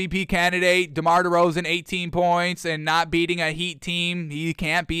 MVP candidate. DeMar DeRozan, 18 points, and not beating a Heat team. He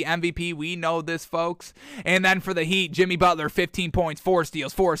can't beat MVP. We know this, folks. And then for the Heat, Jimmy Butler, 15 points, 4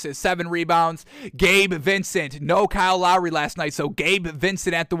 steals, 4 assists, 7 rebounds. Gabe Vincent, no Kyle Lowry last night, so Gabe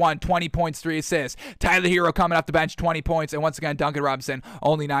Vincent at the 1, 20 points, 3 assists. Tyler Hero coming off the bench, 20 points. And once again, Duncan Robinson,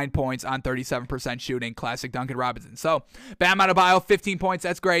 only 9 points on 37% shooting. Classic Duncan Robinson. So Bam Adebayo, 15 points.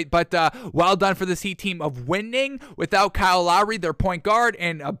 That's great. But well done for this Heat team of winning without Kyle Lowry, their point guard,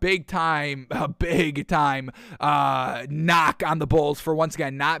 and a big time knock on the Bulls for once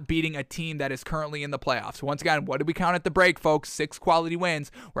again not beating a team that is currently in the playoffs. Once again, what did we count at the break, folks? 6 quality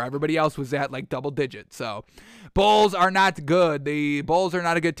wins where everybody else was at like double digits. So Bulls are not good. The Bulls are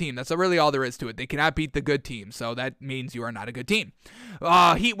not a good team. That's really all there is to it. They cannot beat the good team. So that means you are not a good team.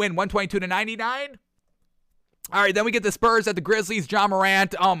 Heat win 122-99. All right, then we get the Spurs at the Grizzlies. Ja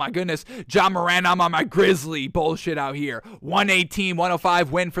Morant. Oh, my goodness. Ja Morant, I'm on my Grizzly bullshit out here.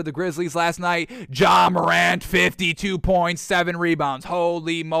 118-105 win for the Grizzlies last night. Ja Morant, 52 points, 7 rebounds.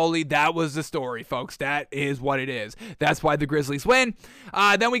 Holy moly, that was the story, folks. That is what it is. That's why the Grizzlies win.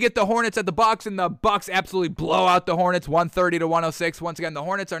 Then we get the Hornets at the Bucks, and the Bucks absolutely blow out the Hornets 130-106. Once again, the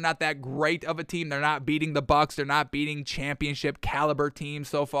Hornets are not that great of a team. They're not beating the Bucks. They're not beating championship caliber teams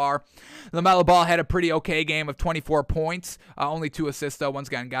so far. LaMelo Ball had a pretty okay game of 24 points, only 2 assists though. Once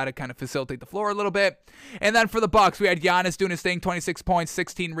again, got to kind of facilitate the floor a little bit. And then for the Bucks, we had Giannis doing his thing, 26 points,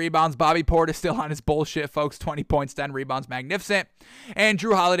 16 rebounds. Bobby Portis still on his bullshit, folks, 20 points, 10 rebounds, magnificent. And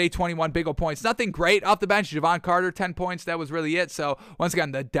Drew Holiday, 21 big ol' points. Nothing great off the bench. Javon Carter, 10 points. That was really it. So once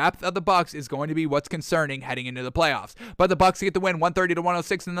again, the depth of the Bucks is going to be what's concerning heading into the playoffs. But the Bucks get the win,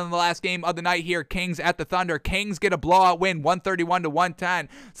 130-106. And then the last game of the night here, Kings at the Thunder. Kings get a blowout win, 131-110.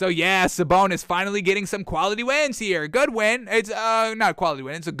 So yeah, Sabonis finally getting some quality wins here. Good win. It's not a quality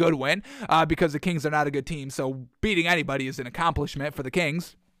win. It's a good win because the Kings are not a good team. So beating anybody is an accomplishment for the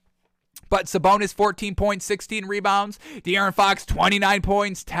Kings. But Sabonis, 14 points, 16 rebounds. De'Aaron Fox, 29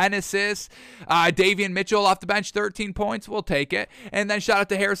 points, 10 assists. Davion Mitchell off the bench, 13 points. We'll take it. And then shout out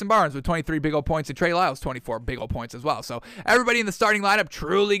to Harrison Barnes with 23 big old points, and Trey Lyles, 24 big old points as well. So everybody in the starting lineup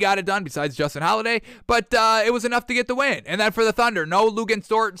truly got it done besides Justin Holiday. But it was enough to get the win. And then for the Thunder, no Luguentz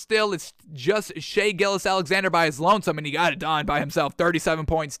Dort still. It's just Shai Gilgeous-Alexander by his lonesome, and he got it done by himself. 37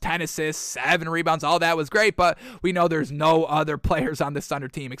 points, 10 assists, 7 rebounds. All that was great, but we know there's no other players on this Thunder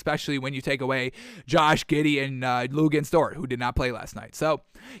team, especially when you take away Josh Giddey and Luguentz Dort, who did not play last night. So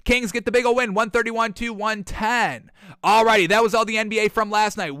Kings get the big ol' win, 131-110. Alrighty, that was all the NBA from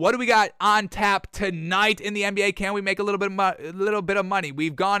last night. What do we got on tap tonight in the NBA? Can we make a little bit of money?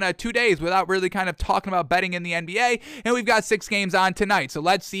 We've gone 2 days without really kind of talking about betting in the NBA, and we've got 6 games on tonight. So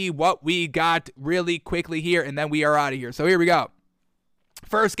let's see what we got really quickly here, and then we are out of here. So here we go.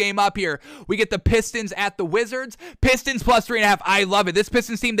 First game up here, we get the Pistons at the Wizards. Pistons plus 3.5. I love it. This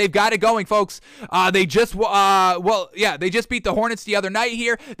Pistons team, they've got it going, folks. They just beat the Hornets the other night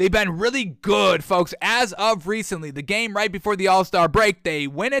here. They've been really good, folks, as of recently. The game right before the All-Star break, they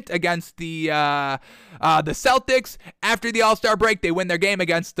win it against the Celtics. After the All-Star break, they win their game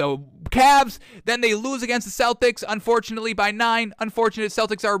against the Cavs. Then they lose against the Celtics, unfortunately, by 9. Unfortunate.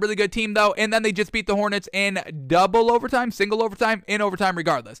 Celtics are a really good team, though. And then they just beat the Hornets in double overtime, single overtime, in overtime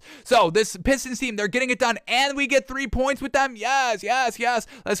regardless. So this Pistons team, they're getting it done, and we get 3 points with them. Yes, yes, yes.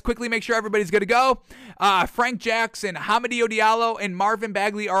 Let's quickly make sure everybody's good to go. Frank Jackson, Hamidou Diallo, and Marvin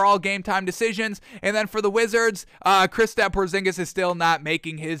Bagley are all game time decisions. And then for the Wizards, Kristaps Porzingis is still not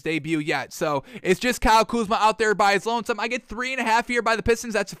making his debut yet. So it's just Kyle Kuzma out there by his lonesome. I get 3.5 here by the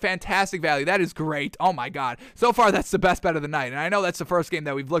Pistons. That's a fantastic value. That is great. Oh my God. So far, that's the best bet of the night. And I know that's the first game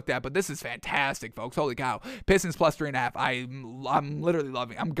that we've looked at, but this is fantastic, folks. Holy cow. Pistons plus 3.5. I'm literally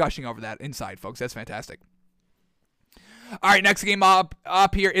loving it. I'm gushing over that inside, folks. That's fantastic. All right, next game up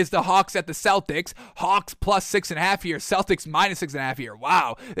here is the Hawks at the Celtics. Hawks plus 6.5 here. Celtics minus 6.5 here.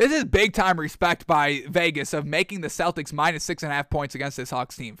 Wow, this is big time respect by Vegas of making the Celtics minus 6.5 points against this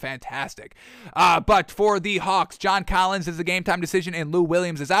Hawks team. Fantastic. But for the Hawks, John Collins is a game time decision and Lou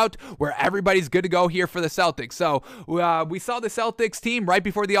Williams is out, where everybody's good to go here for the Celtics. So we saw the Celtics team right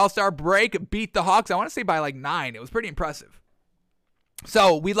before the All-Star break beat the Hawks. I want to say by like 9. It was pretty impressive.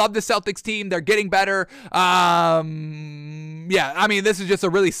 So we love the Celtics team. They're getting better. Yeah, I mean, this is just a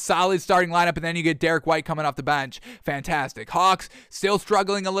really solid starting lineup, and then you get Derek White coming off the bench. Fantastic. Hawks still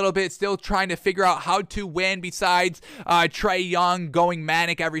struggling a little bit, still trying to figure out how to win besides Trae Young going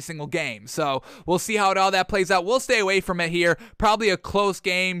manic every single game. So we'll see how all that plays out. We'll stay away from it here. Probably a close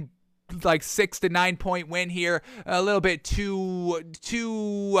game, like 6 to 9 point win here, a little bit too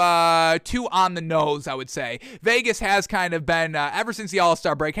on the nose, I would say. Vegas has kind of been ever since the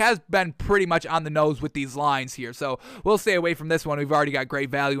All-Star break has been pretty much on the nose with these lines here, so we'll stay away from this one. We've already got great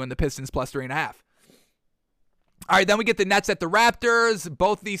value in the Pistons plus 3.5. All right, then we get the Nets at the Raptors.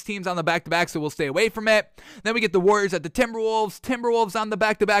 Both of these teams on the back-to-back, so we'll stay away from it. Then we get the Warriors at the Timberwolves. Timberwolves on the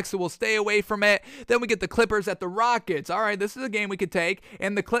back-to-back, so we'll stay away from it. Then we get the Clippers at the Rockets. All right, this is a game we could take.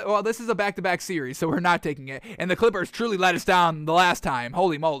 And well, this is a back-to-back series, so we're not taking it. And the Clippers truly let us down the last time.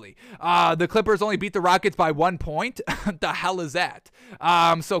 Holy moly. The Clippers only beat the Rockets by 1 point. The hell is that?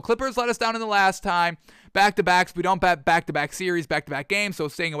 So Clippers let us down in the last time. Back-to-backs, we don't bet back-to-back series, back-to-back games, so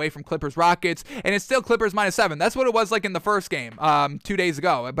staying away from Clippers-Rockets, and it's still Clippers minus 7. That's what it was like in the first game 2 days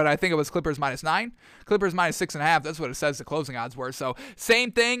ago, but I think it was Clippers minus 9. Clippers minus 6.5, that's what it says the closing odds were, so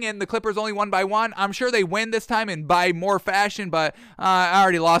same thing, and the Clippers only won by 1. I'm sure they win this time and by more fashion, but I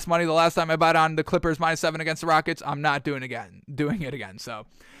already lost money the last time I bet on the Clippers minus 7 against the Rockets. I'm not doing it again, so...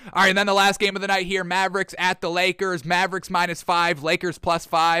 All right, and then the last game of the night here, Mavericks at the Lakers. Mavericks minus 5, Lakers plus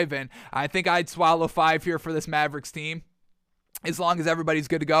 5, and I think I'd swallow 5 here for this Mavericks team, as long as everybody's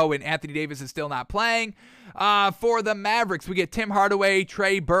good to go and Anthony Davis is still not playing. For the Mavericks, we get Tim Hardaway,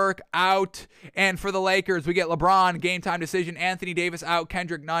 Trey Burke out, and for the Lakers, we get LeBron, game time decision, Anthony Davis out,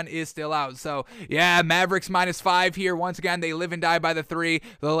 Kendrick Nunn is still out. So, yeah, Mavericks minus 5 here. Once again, they live and die by the 3.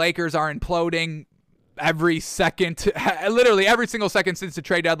 The Lakers are imploding. Every second, literally every single second since the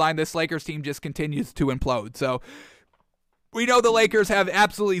trade deadline, this Lakers team just continues to implode. So we know the Lakers have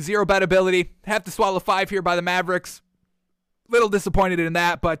absolutely zero bet ability. Have to swallow 5 here by the Mavericks. Little disappointed in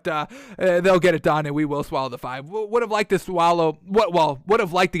that, but they'll get it done, and we will swallow the 5. Would have liked to swallow. Would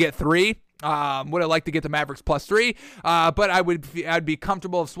have liked to get 3. Would have liked to get the Mavericks plus 3, but I'd be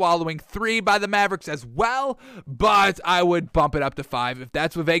comfortable of swallowing 3 by the Mavericks as well, but I would bump it up to 5 if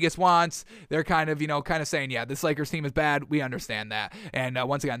that's what Vegas wants. They're kind of saying, yeah, this Lakers team is bad. We understand that. And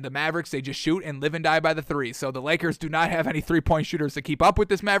once again, the Mavericks, they just shoot and live and die by the 3. So the Lakers do not have any 3-point shooters to keep up with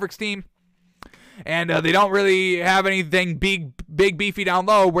this Mavericks team. And they don't really have anything big, beefy down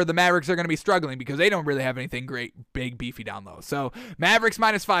low where the Mavericks are going to be struggling because they don't really have anything great, big, beefy down low. So Mavericks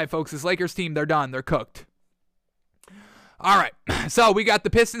minus 5, folks. This Lakers team, they're done. They're cooked. All right, so we got the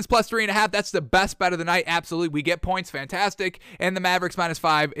Pistons plus 3.5. That's the best bet of the night. Absolutely. We get points. Fantastic. And the Mavericks minus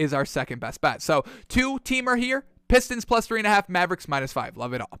 5 is our second best bet. So 2-teamer here. Pistons plus 3.5. Mavericks minus 5.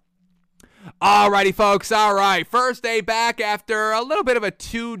 Love it all. Alrighty, folks. All right. First day back after a little bit of a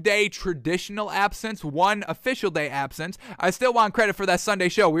 2-day traditional absence, 1 official day absence. I still want credit for that Sunday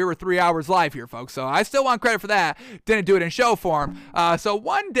show. We were 3 hours live here, folks. So I still want credit for that. Didn't do it in show form. So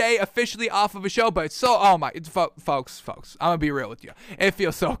 1 day officially off of a show, but folks, I'm going to be real with you. It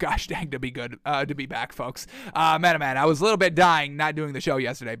feels so gosh dang to be good, to be back, folks. Man, I was a little bit dying not doing the show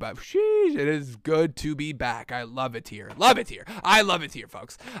yesterday, but sheesh, it is good to be back. I love it here. Love it here. I love it here,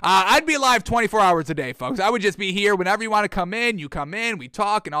 folks. I'd be live 24 hours a day, folks. I would just be here whenever you want to come in. You come in, we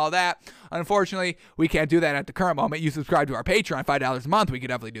talk and all that. Unfortunately, we can't do that at the current moment. You subscribe to our Patreon, $5 a month. We could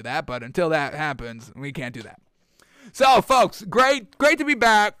definitely do that, but until that happens, we can't do that. So, folks, great to be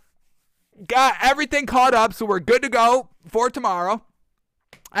back. Got everything caught up, so we're good to go for tomorrow.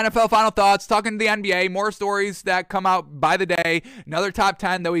 NFL final thoughts, talking to the NBA, more stories that come out by the day, another top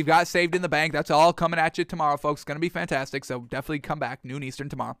 10 that we've got saved in the bank. That's all coming at you tomorrow, folks. It's going to be fantastic, so definitely come back, noon Eastern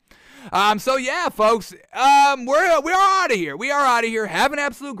tomorrow. So yeah, folks, we are out of here. We are out of here. Have an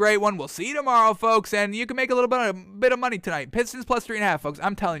absolute great one. We'll see you tomorrow, folks, and you can make a little bit of money tonight. Pistons plus 3.5, folks.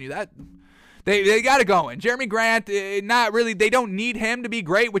 I'm telling you that. They got it going. Jeremy Grant, not really. They don't need him to be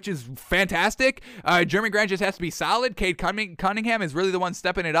great, which is fantastic. Jeremy Grant just has to be solid. Cade Cunningham is really the one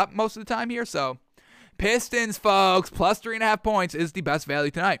stepping it up most of the time here. So, Pistons, folks, plus 3.5 points is the best value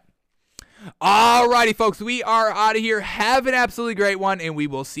tonight. Alrighty, folks, we are out of here. Have an absolutely great one, and we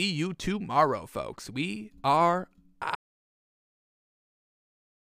will see you tomorrow, folks. We are